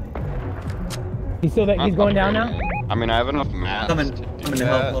 He's still there. He's going down now. I mean, I have enough mats I'm in to do the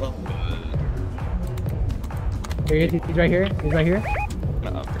help, that. hold on. Here he is. He's right here. He's right here. I'm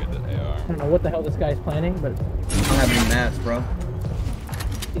gonna upgrade the AR. I don't know what the hell this guy's planning, but I don't have any mats, bro.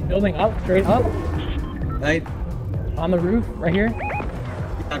 he's building up, straight up, Right? on the roof, right here.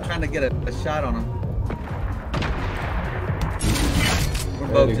 I'm trying to get a shot on him. We're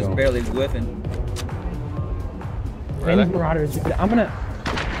There both you just go. barely whiffing. Man, these Marauders, dude, I'm gonna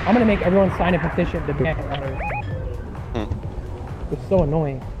make everyone sign a petition to ban Marauders. It's so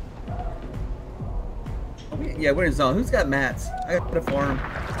annoying. Yeah, we're in zone. Who's got mats? I got to farm.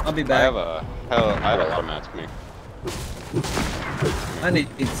 I'll be I back. have a I have a lot of mats with me. I need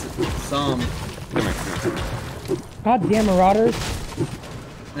some. Come here. Goddamn Marauders.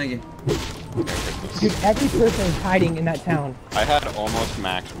 Thank you. Dude, every person is hiding in that town. I had almost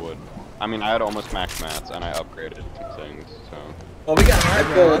max wood. I mean, I had almost max mats, and I upgraded things. So Oh, we got high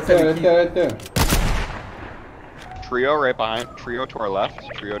Right ground. there, right there. trio right behind. Trio to our left.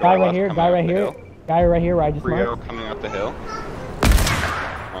 Trio to Guy our right left. here, coming guy up right the here. hill. Guy right here where I just Trio marked. coming up the hill.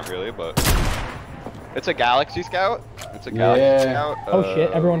 Not really, but it's a Galaxy Scout. It's a Galaxy Yeah. Scout. Oh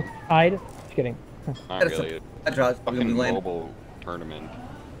shit, everyone hide. Just kidding. Not really. That drop's gonna be Fucking lame. mobile tournament.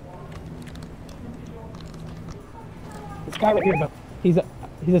 This guy right here, though. He's a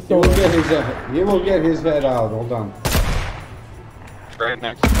He will soldier. get his head out. Hold on. Right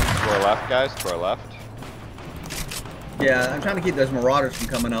next to our left, guys. To our left. Yeah, I'm trying to keep those Marauders from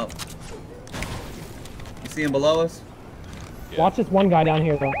coming up. You see them below us? Yeah. Watch this one guy down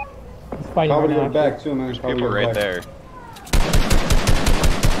here though. He's fighting Cover right your now. back too, man. There's Cover people your right back. there.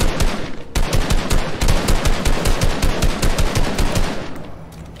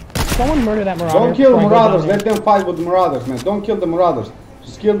 Someone murder that marauder. Don't kill the before I go marauders. down Let them fight with the marauders, man. Don't kill the marauders.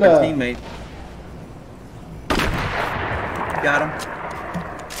 Just kill My the. teammate. Got him. there.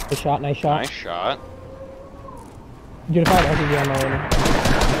 Nice shot, nice shot. Nice shot. Dude, if I had RPG ammo in it.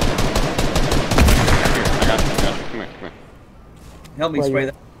 Here, I got you. Come here, come here. Help me Where spray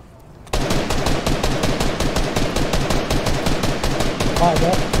you- that. Alright,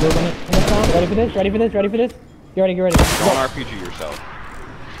 bro. You're running in this round. Ready for this? Ready for this? Ready for this? Get ready, get ready. Don't Go. RPG yourself.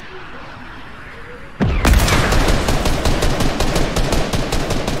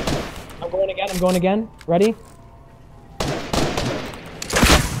 I'm going again, I'm going again. Ready?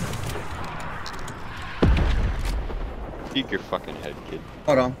 Peek your fucking head, kid.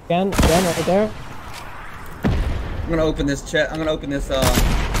 Hold on. Again, right there. I'm gonna open this I'm gonna open this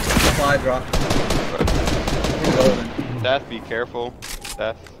supply drop. It's open. Death, be careful.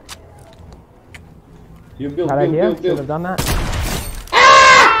 Death. You build, Bad build, idea. build, Should build. have done that.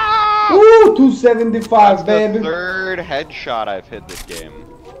 Ooh, 275, That's the baby. third headshot I've hit this game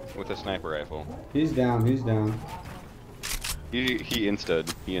with a sniper rifle. He's down, he's down. He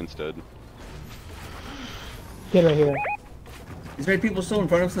insta'd. He insta'd. Kid right here. Is there any people still in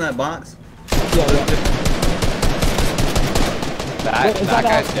front of us in that box? Yeah, yeah. That Inside the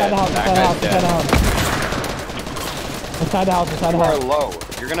house, guy's inside dead. the house, That inside the house, guy's inside the dead. house. Inside the house, inside the You are house. low.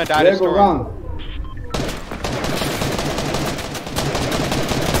 You're gonna die to Lego storm. run.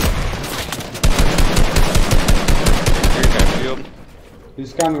 Here, guys, shield.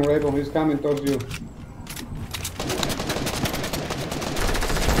 He's coming, Rebel. He's coming towards you.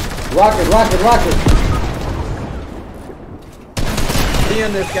 Rocket, rocket, rocket. See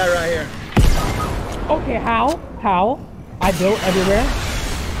on this guy right here. Okay, how? How? I built everywhere.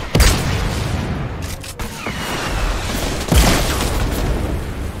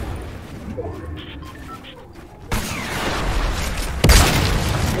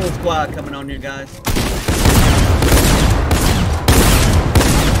 Full squad coming on you guys.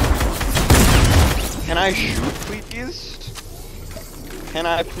 Can I shoot, please? Can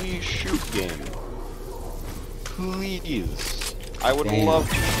I please shoot, game? Please. I would Damn. love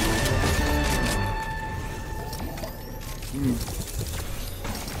to shoot.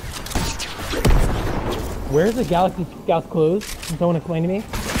 Where's the Galaxy Scouts closed? Can someone explain to me? I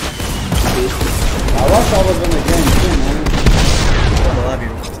wish I was in the game too, man. I love you.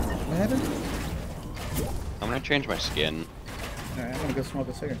 What happened? I'm gonna change my skin. Alright, I'm gonna go smoke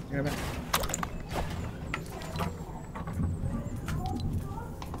a cigarette. You're right back.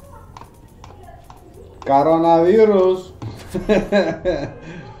 Coronavirus.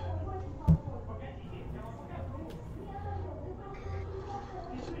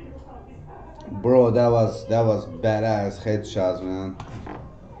 Bro, that was badass headshots, man.